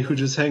little buddy who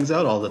just hangs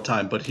out all the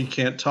time, but he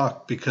can't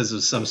talk because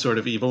of some sort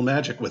of evil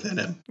magic within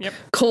him. Yep.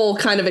 Cole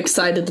kind of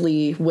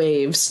excitedly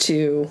waves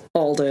to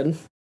Alden.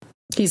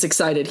 He's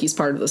excited. He's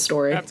part of the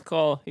story. That's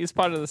cool. He's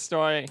part of the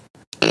story.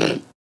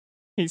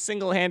 He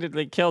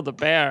single-handedly killed a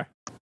bear.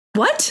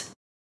 What?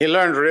 He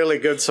learned really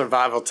good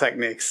survival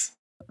techniques.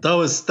 That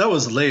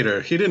was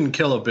later. He didn't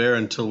kill a bear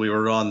until we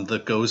were on the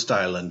Ghost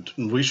Island.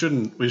 And we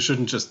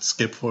shouldn't just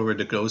skip forward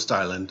to Ghost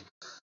Island,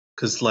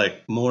 because,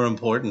 like, more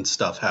important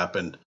stuff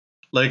happened.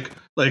 Like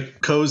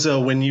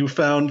Koza, when you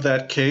found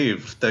that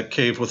cave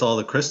with all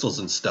the crystals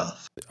and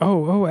stuff.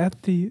 Oh,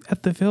 at the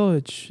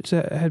village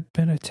that had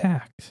been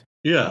attacked.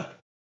 Yeah.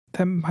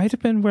 That might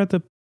have been where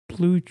the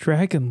blue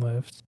dragon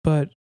lived.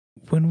 But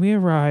when we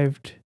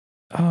arrived,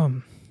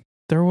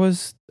 there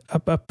was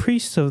a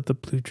priest of the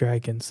blue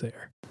dragons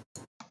there.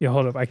 Yeah,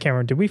 hold up. I can't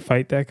remember. Did we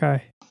fight that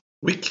guy?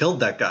 We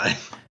killed that guy.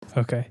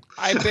 Okay.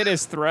 I bit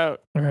his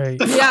throat. Right.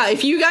 Yeah,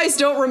 if you guys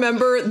don't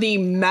remember the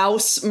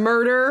mouse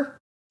murder.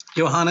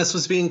 Johannes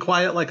was being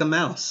quiet like a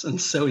mouse, and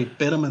so he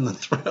bit him in the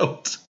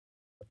throat.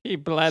 He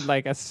bled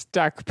like a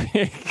stuck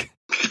pig.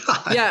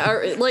 God. Yeah,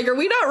 are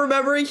we not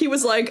remembering he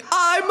was like,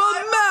 I'm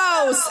a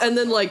mouse, and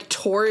then, like,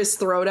 tore his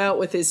throat out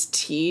with his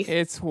teeth?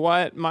 It's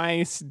what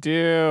mice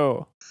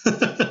do.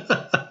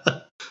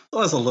 That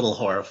was a little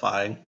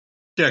horrifying.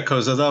 Yeah,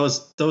 Koza,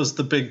 that was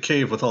the big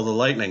cave with all the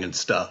lightning and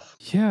stuff.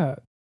 Yeah.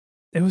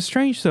 It was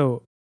strange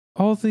though.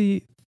 All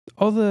the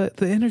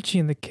energy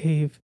in the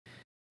cave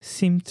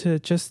seemed to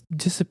just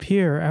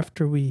disappear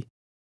after we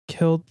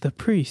killed the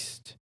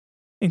priest,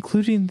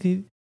 including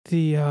the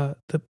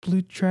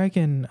blue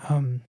dragon,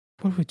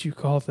 what would you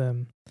call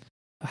them?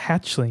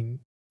 Hatchlings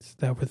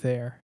that were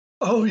there.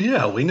 Oh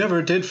yeah, we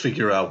never did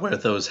figure out where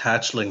those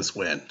hatchlings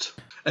went.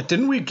 And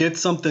didn't we get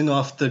something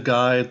off the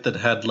guy that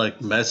had,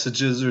 like,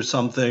 messages or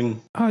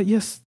something?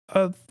 Yes,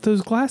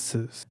 those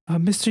glasses.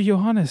 Mr.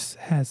 Johannes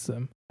has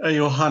them. Hey,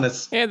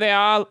 Johannes. Here they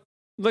are.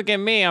 Look at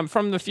me. I'm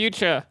from the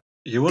future.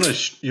 You wanna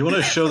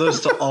show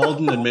those to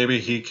Alden and maybe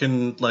he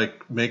can,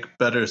 like, make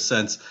better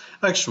sense.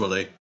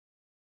 Actually,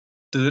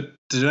 do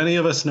any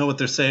of us know what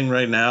they're saying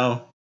right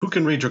now? Who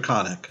can read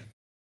Draconic?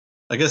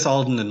 I guess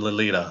Alden and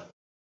Lolita.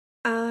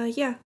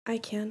 Yeah, I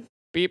can.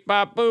 Beep,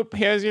 bop, boop.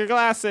 Here's your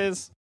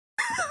glasses.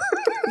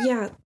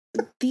 Yeah,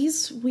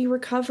 these we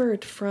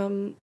recovered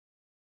from,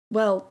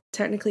 well,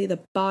 technically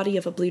the body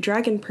of a blue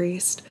dragon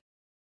priest.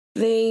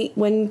 They,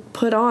 when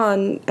put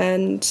on,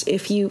 and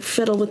if you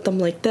fiddle with them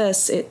like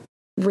this, it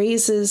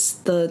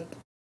raises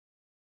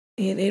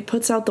it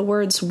puts out the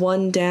words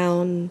 1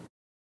 down,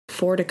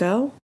 4 to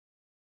go.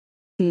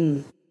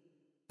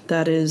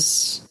 That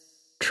is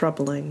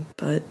troubling,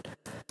 but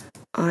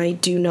I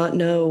do not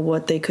know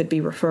what they could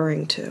be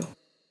referring to.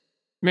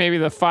 Maybe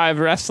the 5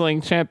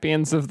 wrestling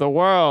champions of the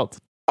world.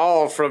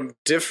 All from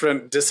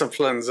different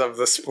disciplines of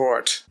the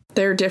sport.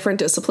 There are different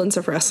disciplines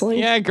of wrestling?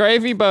 Yeah,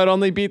 Gravy Boat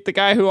only beat the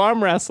guy who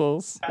arm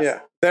wrestles. Yeah.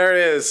 There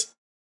is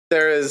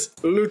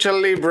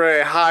lucha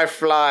libre high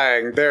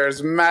flying.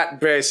 There's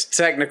mat-based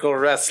technical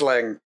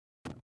wrestling.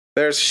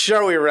 There's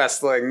showy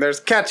wrestling. There's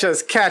catch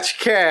as catch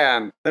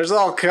can. There's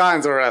all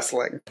kinds of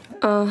wrestling.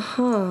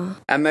 Uh-huh.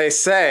 And they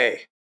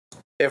say,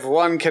 if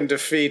one can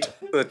defeat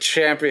the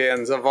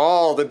champions of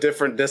all the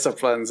different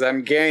disciplines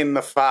and gain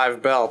the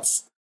 5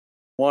 belts,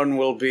 one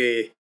will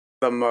be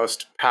the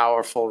most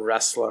powerful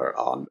wrestler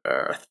on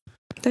Earth.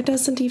 That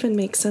doesn't even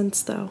make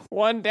sense, though.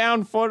 1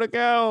 down, 4 to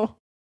go.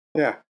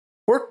 Yeah.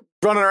 We're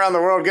running around the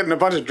world getting a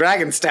bunch of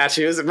dragon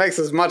statues. It makes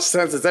as much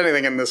sense as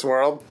anything in this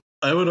world.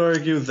 I would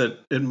argue that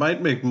it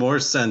might make more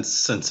sense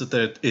since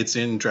that it's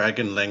in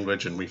dragon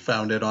language and we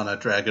found it on a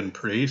dragon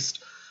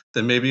priest,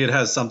 then maybe it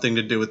has something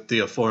to do with the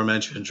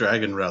aforementioned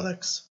dragon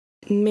relics.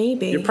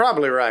 Maybe. You're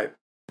probably right.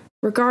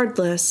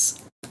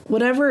 Regardless,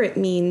 whatever it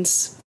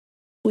means,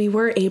 we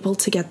were able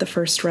to get the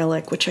first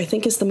relic, which I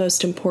think is the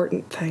most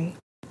important thing.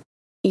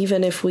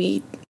 Even if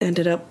we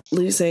ended up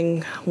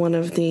losing one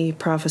of the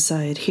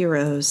prophesied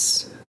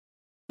heroes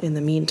in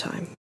the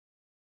meantime.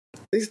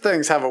 These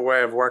things have a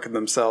way of working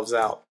themselves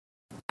out.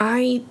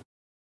 I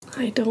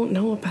don't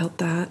know about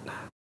that.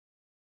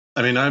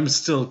 I mean, I'm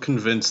still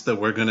convinced that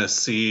we're going to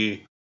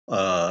see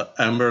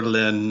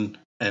Emberlyn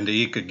and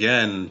Eek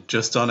again,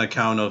 just on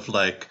account of,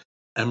 like,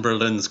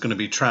 Emberlyn's going to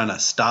be trying to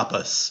stop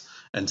us.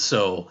 And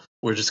so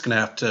we're just going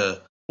to have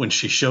to, when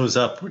she shows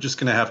up, we're just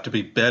going to have to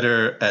be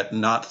better at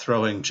not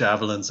throwing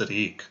javelins at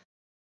Eek.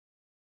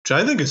 Which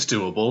I think is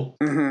doable.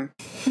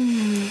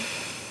 Mm-hmm.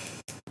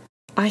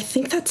 I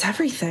think that's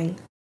everything.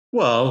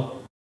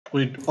 Well,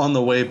 on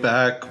the way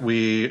back,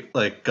 we,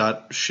 like,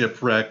 got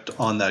shipwrecked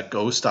on that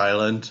ghost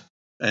island.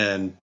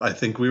 And I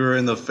think we were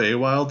in the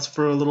Feywilds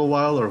for a little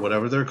while, or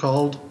whatever they're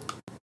called.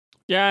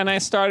 Yeah, and I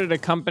started a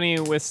company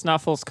with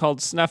Snuffles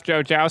called Snuff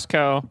Joe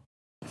Jousco.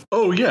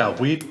 Oh yeah,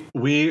 we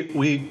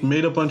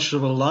made a bunch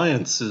of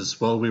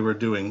alliances while we were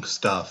doing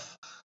stuff,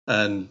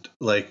 and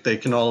like they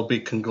can all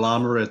be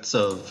conglomerates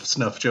of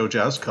Snuff Joe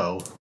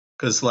Jousco,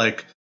 because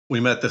like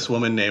we met this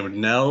woman named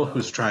Nell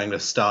who's trying to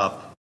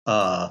stop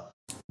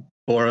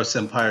Boros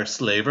Empire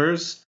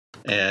slavers.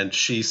 And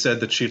she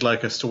said that she'd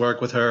like us to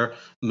work with her.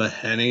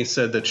 Maheni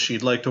said that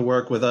she'd like to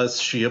work with us.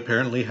 She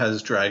apparently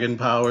has dragon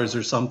powers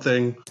or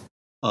something.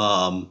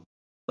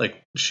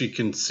 Like she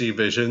can see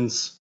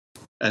visions.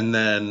 And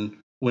then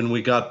when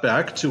we got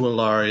back to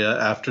Alaria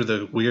after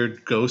the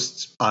weird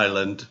ghost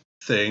island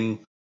thing,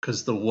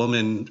 because the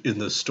woman in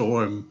the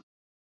storm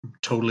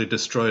totally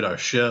destroyed our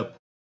ship,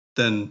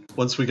 then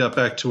once we got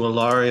back to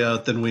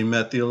Alaria, then we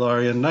met the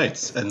Alarian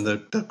Knights and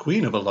the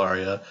Queen of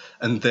Alaria,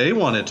 and they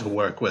wanted to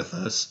work with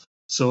us.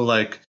 So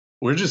like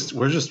we're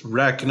just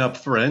racking up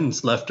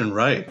friends left and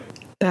right.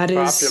 That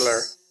is popular.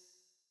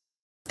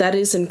 That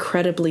is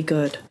incredibly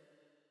good.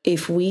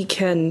 If you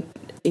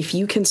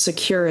can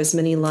secure as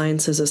many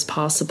alliances as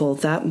possible,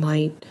 that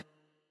might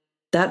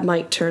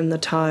turn the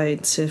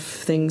tides if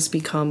things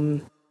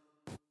become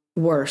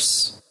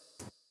worse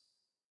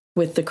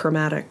with the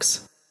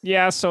chromatics.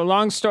 Yeah, so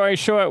long story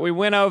short, we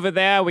went over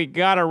there, we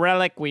got a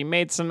relic, we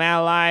made some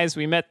allies,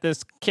 we met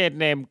this kid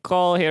named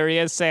Cole. Here he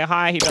is, say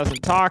hi, he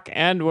doesn't talk,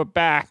 and we're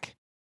back.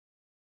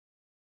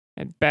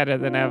 And better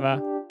than ever.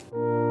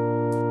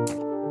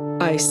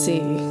 I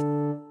see.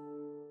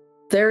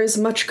 There is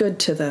much good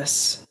to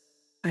this.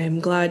 I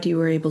am glad you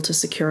were able to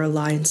secure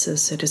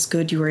alliances. It is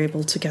good you were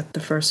able to get the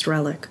first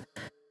relic.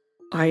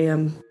 I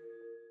am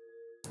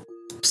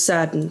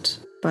saddened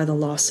by the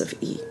loss of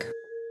Eek.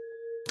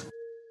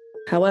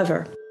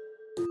 However,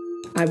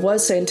 I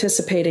was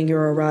anticipating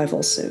your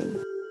arrival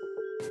soon,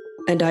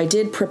 and I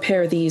did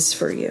prepare these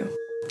for you.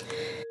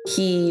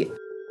 He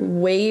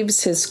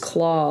waves his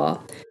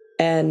claw,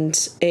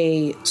 and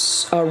a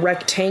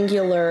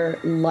rectangular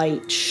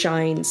light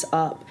shines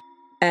up,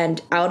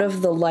 and out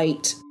of the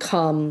light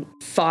come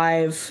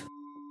 5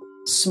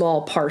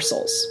 small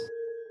parcels,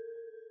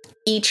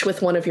 each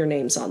with one of your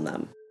names on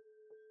them.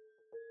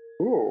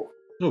 Ooh.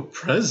 Oh,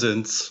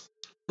 presents?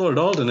 Lord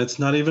Alden, it's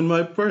not even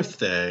my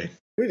birthday.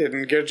 We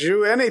didn't get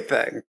you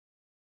anything.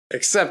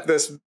 Except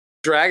this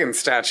dragon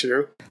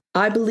statue.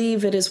 I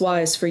believe it is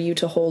wise for you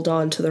to hold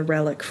on to the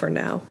relic for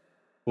now.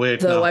 Wait,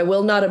 Though no. I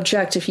will not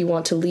object if you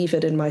want to leave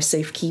it in my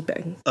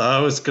safekeeping.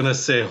 I was gonna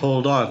say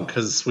hold on,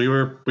 because we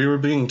were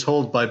being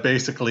told by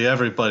basically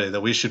everybody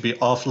that we should be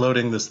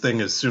offloading this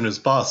thing as soon as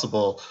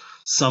possible,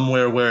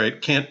 somewhere where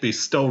it can't be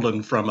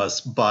stolen from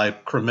us by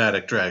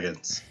chromatic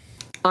dragons.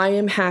 I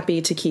am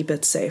happy to keep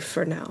it safe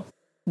for now.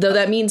 Though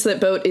that means that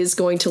Boat is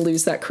going to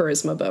lose that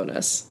charisma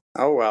bonus.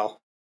 Oh well.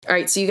 All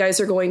right, so you guys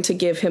are going to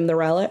give him the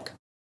relic?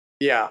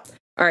 Yeah.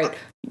 All right.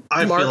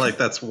 I feel like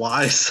that's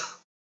wise.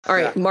 All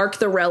right, mark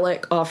the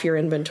relic off your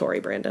inventory,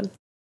 Brandon.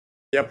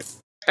 Yep.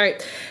 All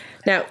right.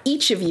 Now,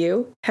 each of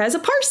you has a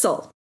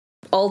parcel.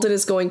 Alden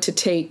is going to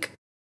take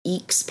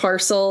Eek's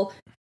parcel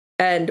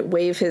and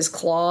wave his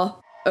claw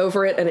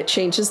over it, and it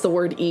changes the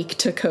word Eek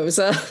to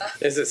Koza.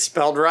 Is it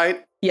spelled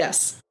right?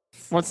 Yes.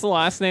 What's the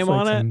last name It's like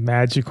on it? some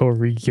magical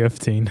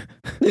regifting.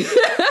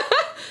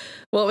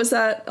 What was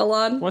that,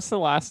 Alon? What's the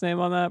last name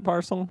on that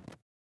parcel?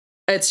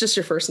 It's just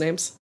your first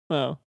names.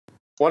 Oh.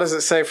 What does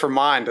it say for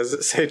mine? Does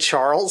it say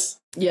Charles?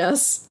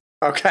 Yes.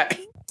 Okay.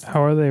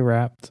 How are they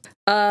wrapped?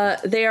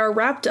 They are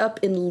wrapped up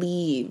in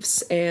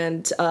leaves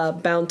and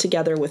bound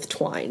together with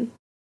twine.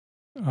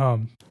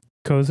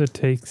 Koza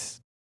takes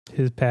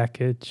his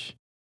package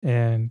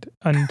and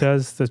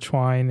undoes the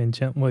twine and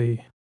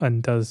gently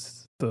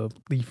undoes the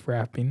leaf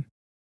wrapping.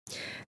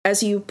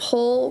 As you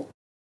pull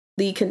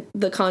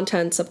the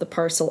contents of the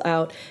parcel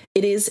out,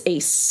 it is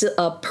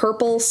a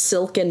purple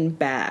silken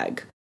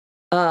bag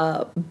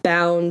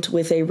bound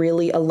with a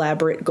really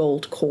elaborate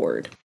gold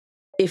cord.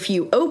 If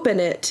you open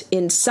it,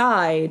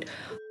 inside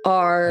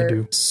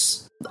are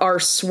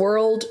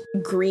swirled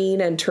green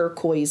and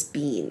turquoise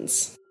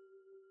beans.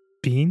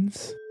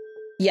 Beans?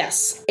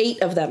 Yes,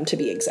 8 of them to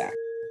be exact.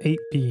 8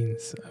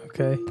 beans.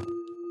 Okay.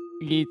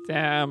 Eat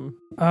them.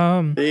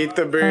 Eat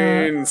the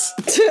beans.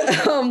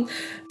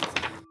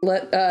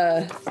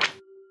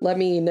 Let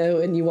me know,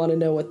 and you want to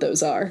know what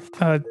those are.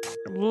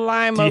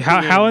 Lime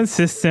how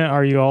insistent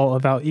are you all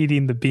about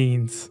eating the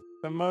beans?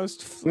 The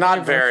most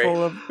Not very.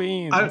 flavorful of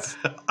beans.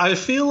 I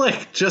feel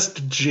like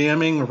just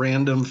jamming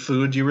random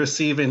food you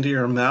receive into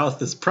your mouth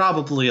is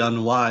probably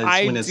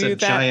unwise when it's a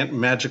giant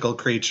magical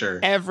creature.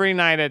 Every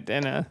night at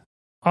dinner.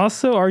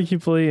 Also,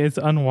 arguably, it's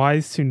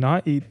unwise to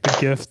not eat the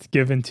gift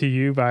given to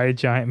you by a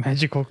giant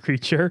magical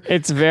creature.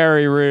 It's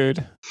very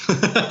rude.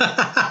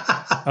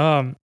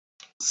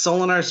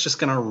 Solinar's just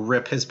going to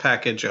rip his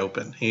package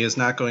open. He is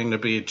not going to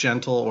be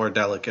gentle or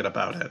delicate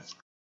about it.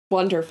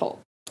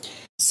 Wonderful.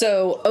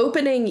 So,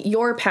 opening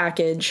your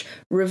package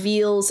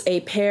reveals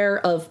a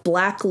pair of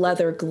black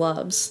leather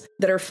gloves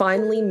that are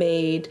finely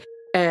made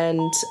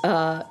and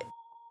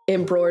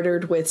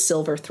embroidered with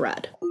silver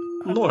thread.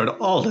 Lord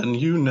Alden,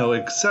 you know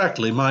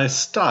exactly my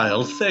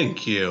style.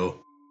 Thank you.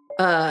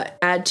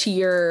 Add to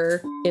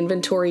your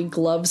inventory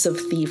gloves of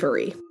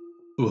thievery.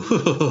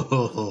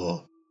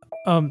 Ooh.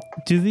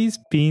 Do these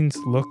beans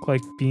look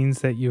like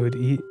beans that you would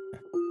eat?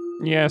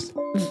 Yes.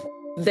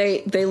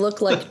 They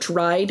look like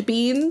dried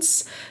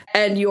beans,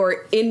 and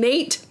your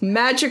innate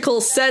magical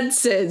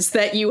senses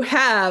that you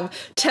have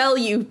tell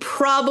you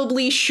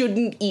probably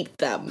shouldn't eat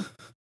them.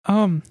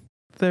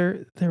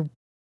 They're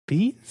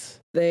beans?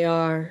 They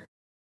are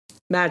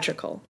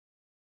magical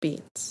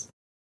beans.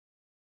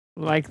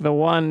 Like the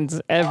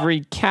ones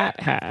every cat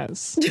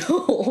has.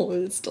 Oh,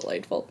 it's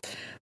delightful.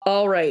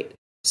 All right.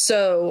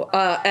 So,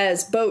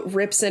 as Boat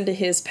rips into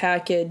his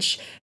package,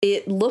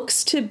 it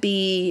looks to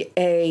be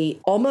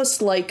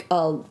almost like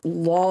a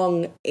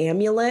long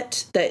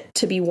amulet that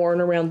to be worn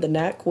around the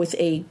neck with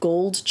a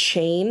gold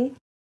chain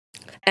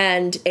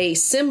and a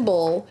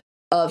symbol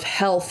of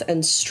health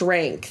and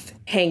strength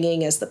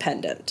hanging as the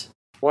pendant.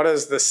 What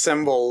does the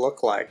symbol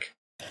look like?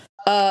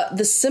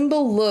 The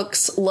symbol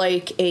looks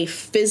like a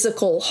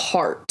physical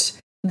heart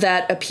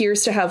that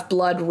appears to have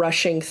blood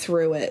rushing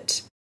through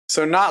it.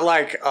 So not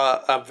like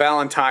a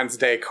Valentine's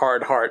Day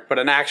card heart, but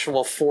an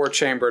actual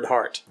 4-chambered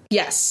heart.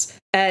 Yes,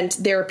 and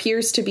there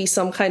appears to be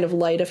some kind of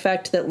light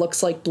effect that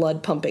looks like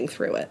blood pumping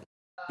through it.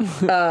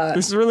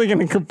 This is really going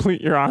to complete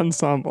your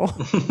ensemble.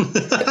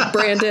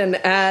 Brandon,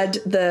 add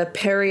the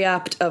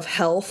Periapt of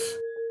Health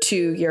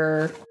to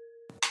your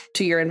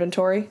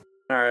inventory.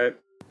 All right.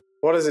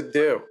 What does it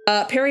do?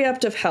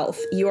 Periapt of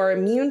Health. You are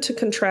immune to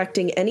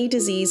contracting any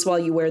disease while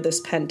you wear this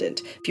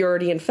pendant. If you're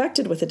already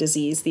infected with a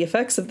disease, the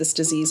effects of this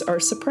disease are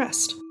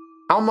suppressed.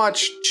 How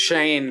much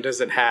chain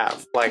does it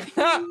have? Like,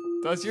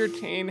 Does your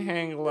chain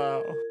hang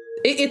low?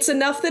 It's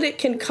enough that it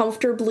can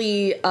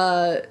comfortably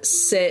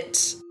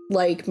sit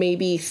like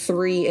maybe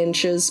 3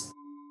 inches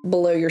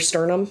below your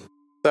sternum.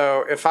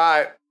 so if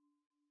I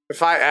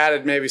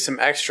added maybe some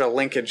extra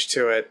linkage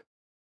to it,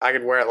 I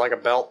could wear it like a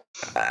belt.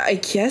 I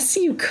guess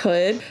you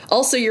could.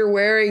 Also, you're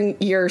wearing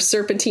your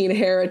Serpentine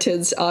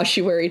Heritage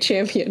Ossuary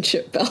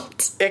Championship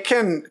belt. It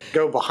can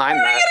go behind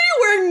that. Are you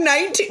wearing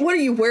 19? What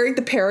are you wearing?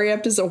 The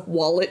Periapt as a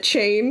wallet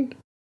chain?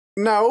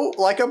 No,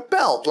 like a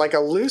belt, like a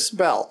loose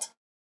belt.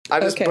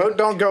 Okay.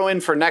 Don't go in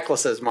for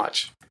necklaces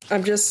much.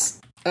 I'm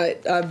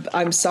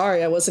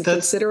sorry, I wasn't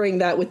considering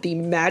that with the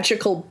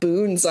magical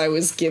boons I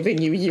was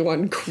giving you, you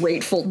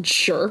ungrateful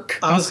jerk.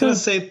 I was going to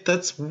say,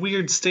 that's a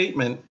weird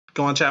statement.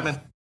 Go on, Chapman.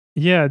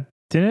 Yeah,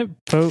 didn't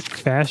Pope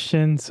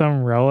fashion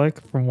some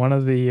relic from one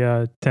of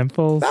the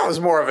temples? That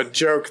was more of a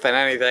joke than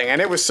anything, and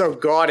it was so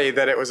gaudy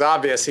that it was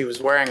obvious he was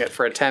wearing it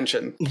for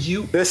attention.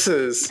 This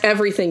is...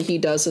 Everything he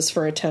does is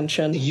for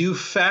attention. You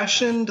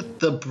fashioned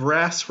the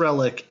brass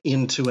relic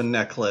into a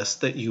necklace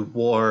that you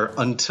wore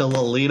until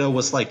Alita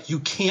was like, you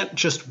can't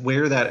just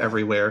wear that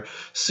everywhere.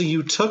 So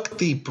you took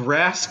the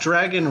brass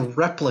dragon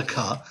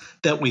replica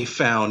that we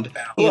found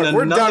in another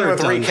we're done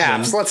with dungeon.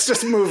 recaps. Let's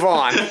just move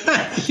on.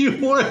 You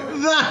wore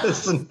that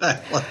as a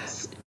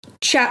necklace.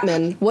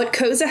 Chapman, what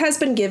Koza has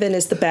been given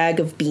is the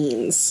bag of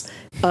beans.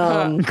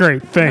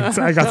 Great, thanks.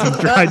 I got some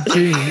dried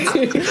beans.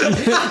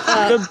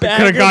 The bag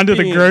Could have gone to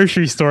the beans.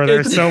 grocery store.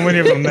 There's so many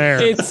of them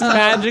there. Its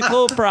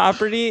magical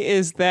property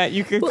is that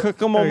you can cook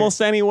them almost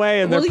any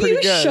way, and they're Will pretty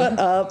you good. shut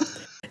up?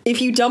 If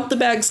you dump the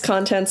bag's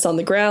contents on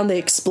the ground, they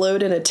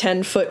explode in a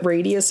 10-foot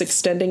radius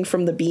extending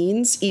from the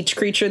beans. Each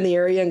creature in the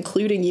area,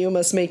 including you,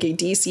 must make a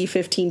DC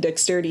 15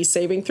 dexterity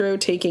saving throw,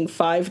 taking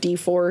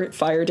 5d4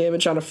 fire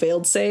damage on a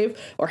failed save,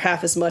 or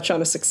half as much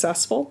on a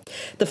successful.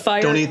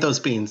 Don't eat those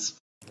beans.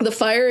 The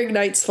fire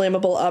ignites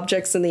flammable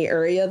objects in the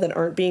area that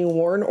aren't being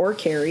worn or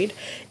carried.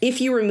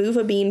 If you remove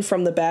a bean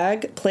from the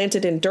bag, plant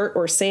it in dirt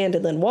or sand,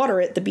 and then water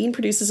it, the bean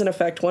produces an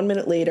effect 1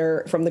 minute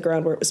later from the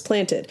ground where it was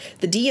planted.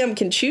 The DM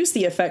can choose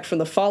the effect from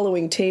the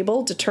following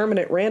table, determine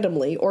it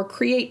randomly, or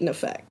create an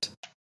effect.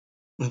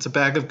 It's a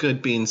bag of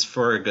good beans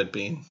for a good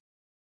bean.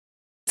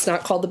 It's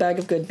not called the bag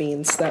of good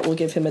beans. That will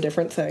give him a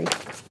different thing.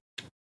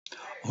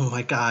 Oh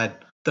my god.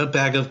 The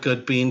bag of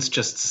good beans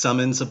just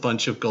summons a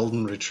bunch of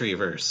golden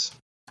retrievers.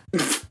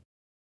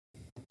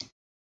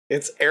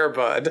 It's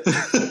Airbud.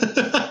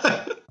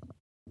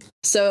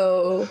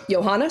 So,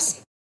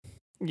 Johannes,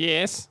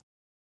 Yes.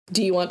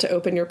 do you want to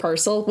open your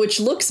parcel, which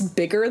looks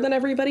bigger than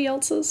everybody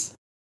else's?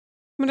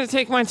 I'm going to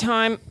take my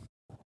time,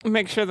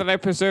 make sure that I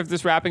preserve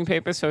this wrapping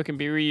paper so it can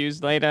be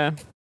reused later.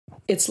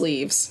 It's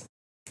leaves.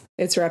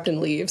 It's wrapped in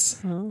leaves.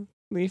 Oh,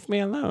 leave me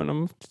alone.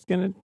 I'm just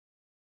gonna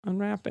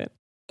unwrap it.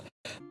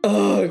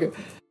 Ugh.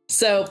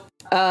 So,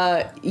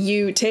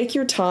 you take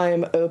your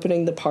time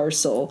opening the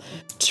parcel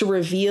to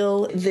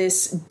reveal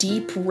this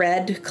deep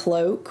red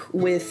cloak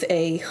with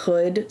a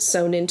hood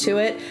sewn into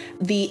it.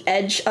 The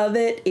edge of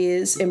it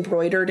is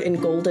embroidered in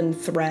golden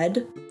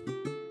thread.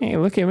 Hey,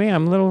 look at me.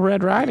 I'm Little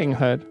Red Riding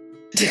Hood.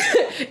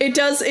 It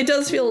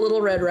does feel a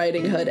little Red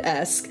Riding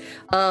Hood-esque.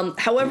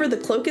 However, the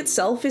cloak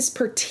itself is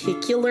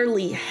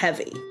particularly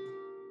heavy.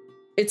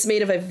 It's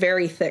made of a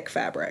very thick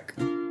fabric.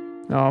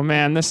 Oh,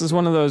 man, this is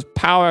one of those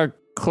power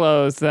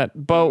clothes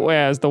that Boat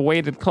wears, the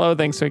weighted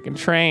clothing so he can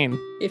train.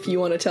 If you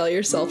want to tell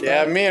yourself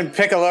Yeah, that. me and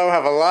Piccolo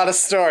have a lot of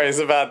stories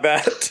about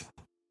that.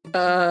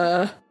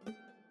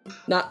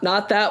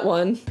 Not that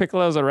one.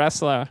 Piccolo's a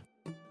wrestler.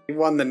 He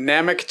won the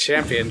Namek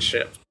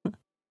Championship.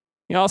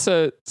 He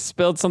also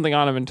spilled something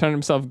on him and turned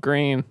himself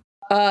green.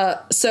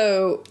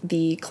 So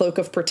the Cloak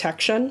of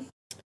Protection,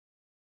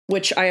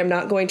 which I am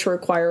not going to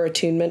require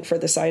attunement for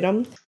this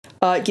item,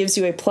 gives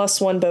you a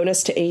 +1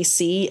 bonus to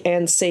AC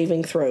and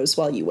saving throws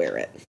while you wear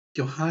it.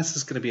 Johannes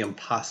is going to be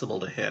impossible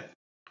to hit.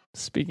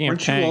 Speaking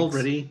Weren't of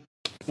tanks,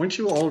 weren't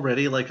you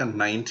already like a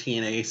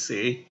 19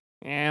 AC?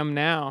 I am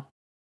now.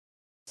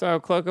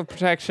 So Cloak of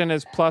Protection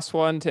is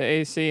 +1 to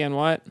AC and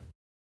what?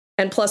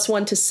 And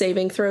 +1 to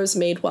saving throws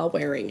made while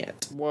wearing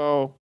it.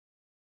 Whoa.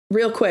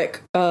 Real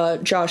quick,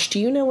 Josh, do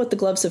you know what the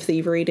Gloves of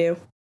Thievery do?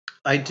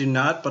 I do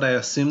not, but I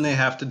assume they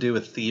have to do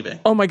with thieving.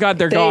 Oh my god,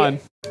 they're gone.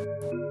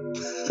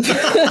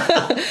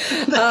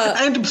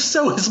 And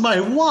so is my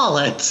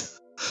wallet.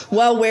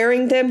 While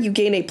wearing them, you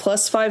gain a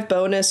 +5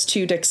 bonus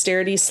to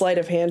dexterity sleight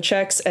of hand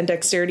checks and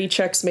dexterity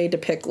checks made to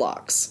pick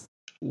locks.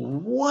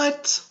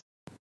 What?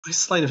 My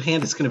sleight of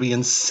hand is going to be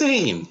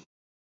insane.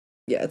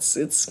 Yeah,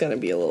 it's going to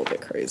be a little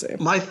bit crazy.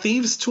 My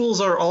thieves'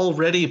 tools are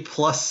already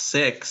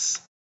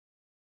 +6.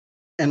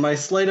 And my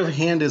sleight of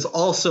hand is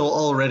also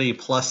already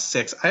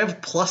 +6. I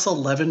have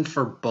 +11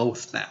 for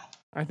both now.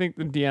 I think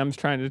the DM's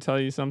trying to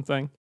tell you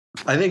something.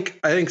 I think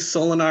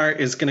Solinar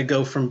is going to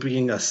go from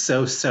being a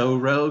so-so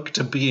rogue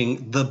to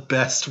being the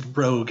best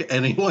rogue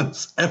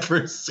anyone's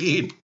ever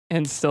seen.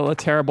 And still a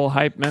terrible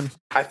hype man.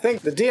 I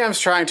think the DM's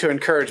trying to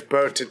encourage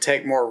Boat to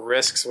take more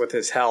risks with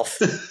his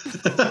health.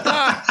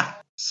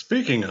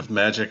 Speaking of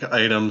magic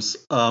items,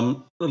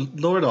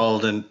 Lord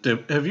Alden,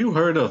 have you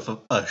heard of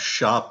a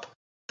shop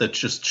that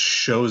just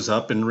shows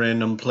up in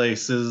random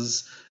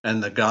places,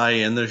 and the guy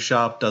in the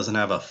shop doesn't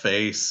have a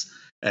face,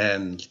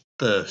 and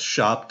the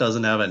shop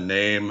doesn't have a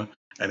name,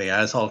 and he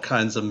has all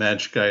kinds of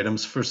magic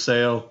items for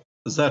sale?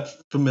 Is that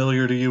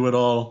familiar to you at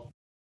all?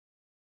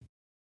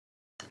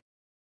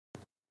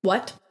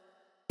 What?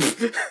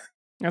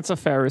 That's a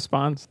fair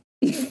response.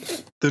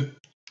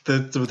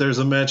 There's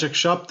a magic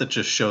shop that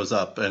just shows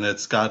up, and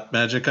it's got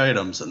magic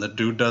items, and the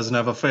dude doesn't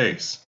have a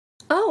face.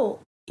 Oh,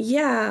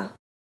 yeah.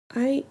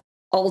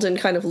 Alden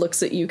kind of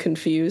looks at you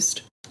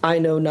confused. I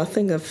know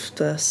nothing of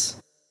this.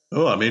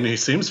 Oh, I mean, he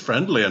seems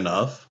friendly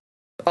enough.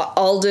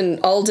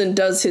 Alden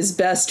does his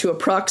best to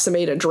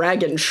approximate a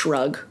dragon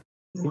shrug.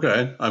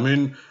 Okay, I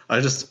mean,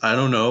 I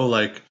don't know,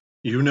 like,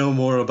 you know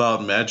more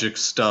about magic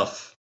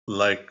stuff,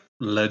 like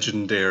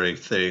legendary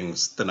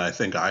things, than I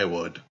think I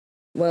would.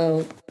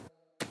 Well,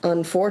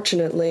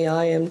 unfortunately,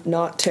 I am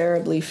not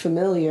terribly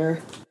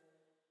familiar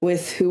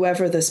with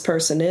whoever this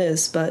person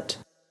is, but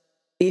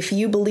if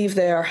you believe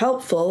they are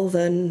helpful,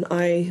 then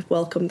I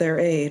welcome their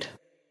aid.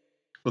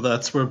 Well,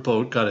 that's where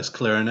Boat got his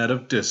clarinet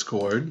of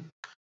discord,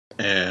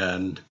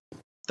 and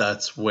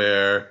that's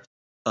where,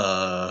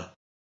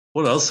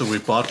 what else have we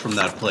bought from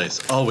that place?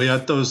 Oh, we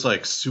had those,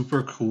 like,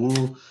 super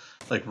cool,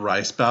 like,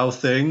 rice bow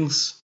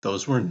things.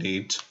 Those were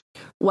neat.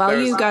 While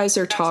you guys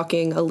are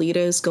talking, Alita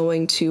is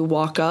going to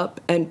walk up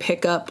and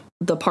pick up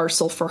the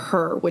parcel for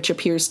her, which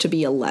appears to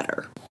be a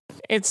letter.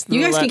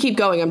 You guys can keep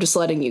going, I'm just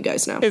letting you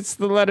guys know. It's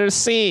the letter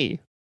C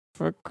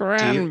for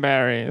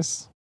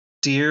cranberries.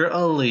 Dear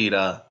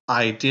Alita,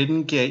 I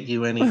didn't get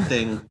you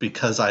anything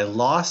because I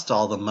lost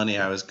all the money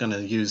I was going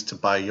to use to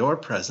buy your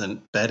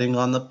present betting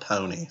on the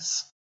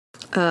ponies.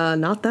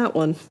 Not that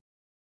one.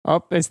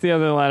 Oh, it's the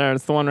other letter.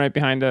 It's the one right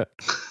behind it.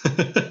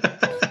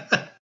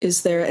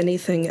 Is there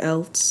anything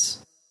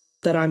else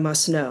that I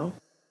must know?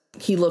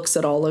 He looks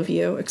at all of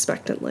you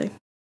expectantly.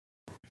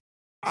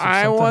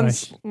 I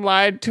once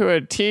lied to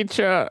a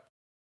teacher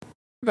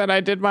that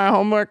I did my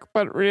homework,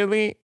 but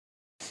really,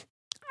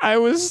 I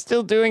was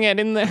still doing it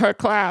in her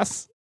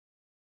class.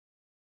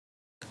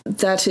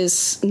 That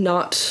is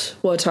not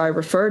what I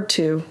referred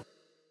to,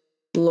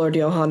 Lord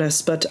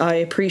Johannes, but I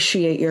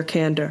appreciate your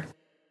candor.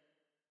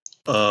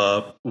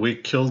 We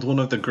killed one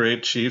of the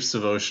great chiefs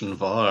of Ocean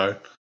Var.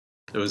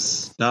 It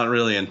was not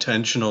really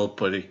intentional,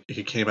 but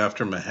he came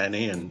after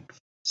Maheni, and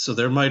so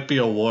there might be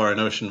a war in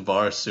Ocean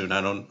Var soon.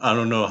 I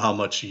don't know how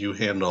much you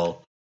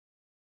handle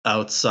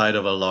outside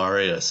of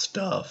Alaria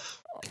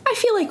stuff. I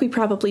feel like we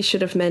probably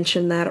should have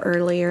mentioned that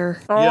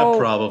earlier. Yeah,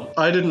 probably.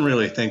 I didn't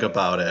really think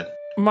about it.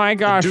 My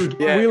gosh, Dude,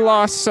 we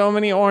lost so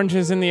many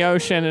oranges in the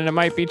ocean, and it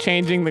might be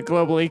changing the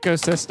global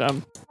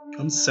ecosystem.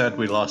 I'm sad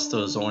we lost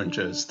those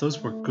oranges.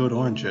 Those were good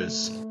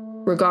oranges.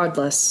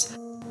 Regardless,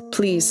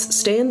 please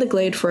stay in the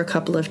glade for a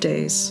couple of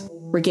days.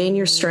 Regain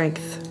your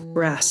strength.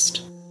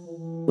 Rest.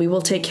 We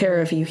will take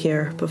care of you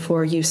here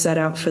before you set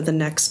out for the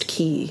next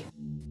key.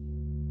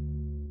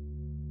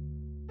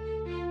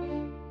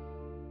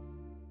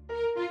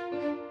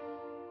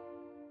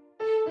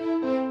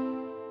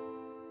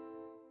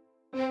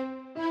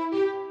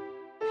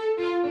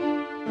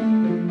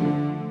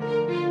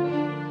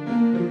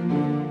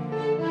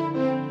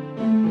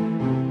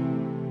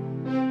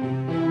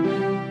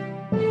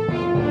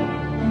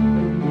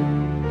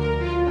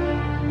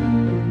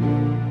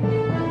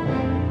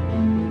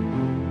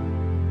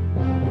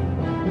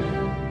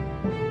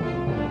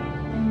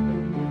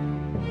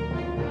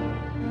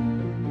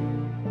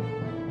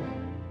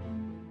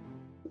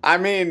 I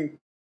mean,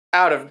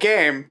 out of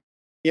game,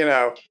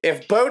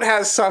 if Boat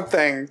has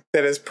something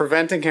that is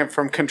preventing him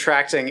from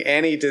contracting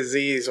any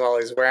disease while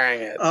he's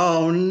wearing it,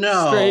 Oh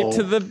no. Straight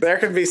to the there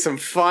could be some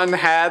fun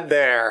had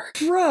there.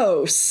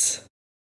 Gross.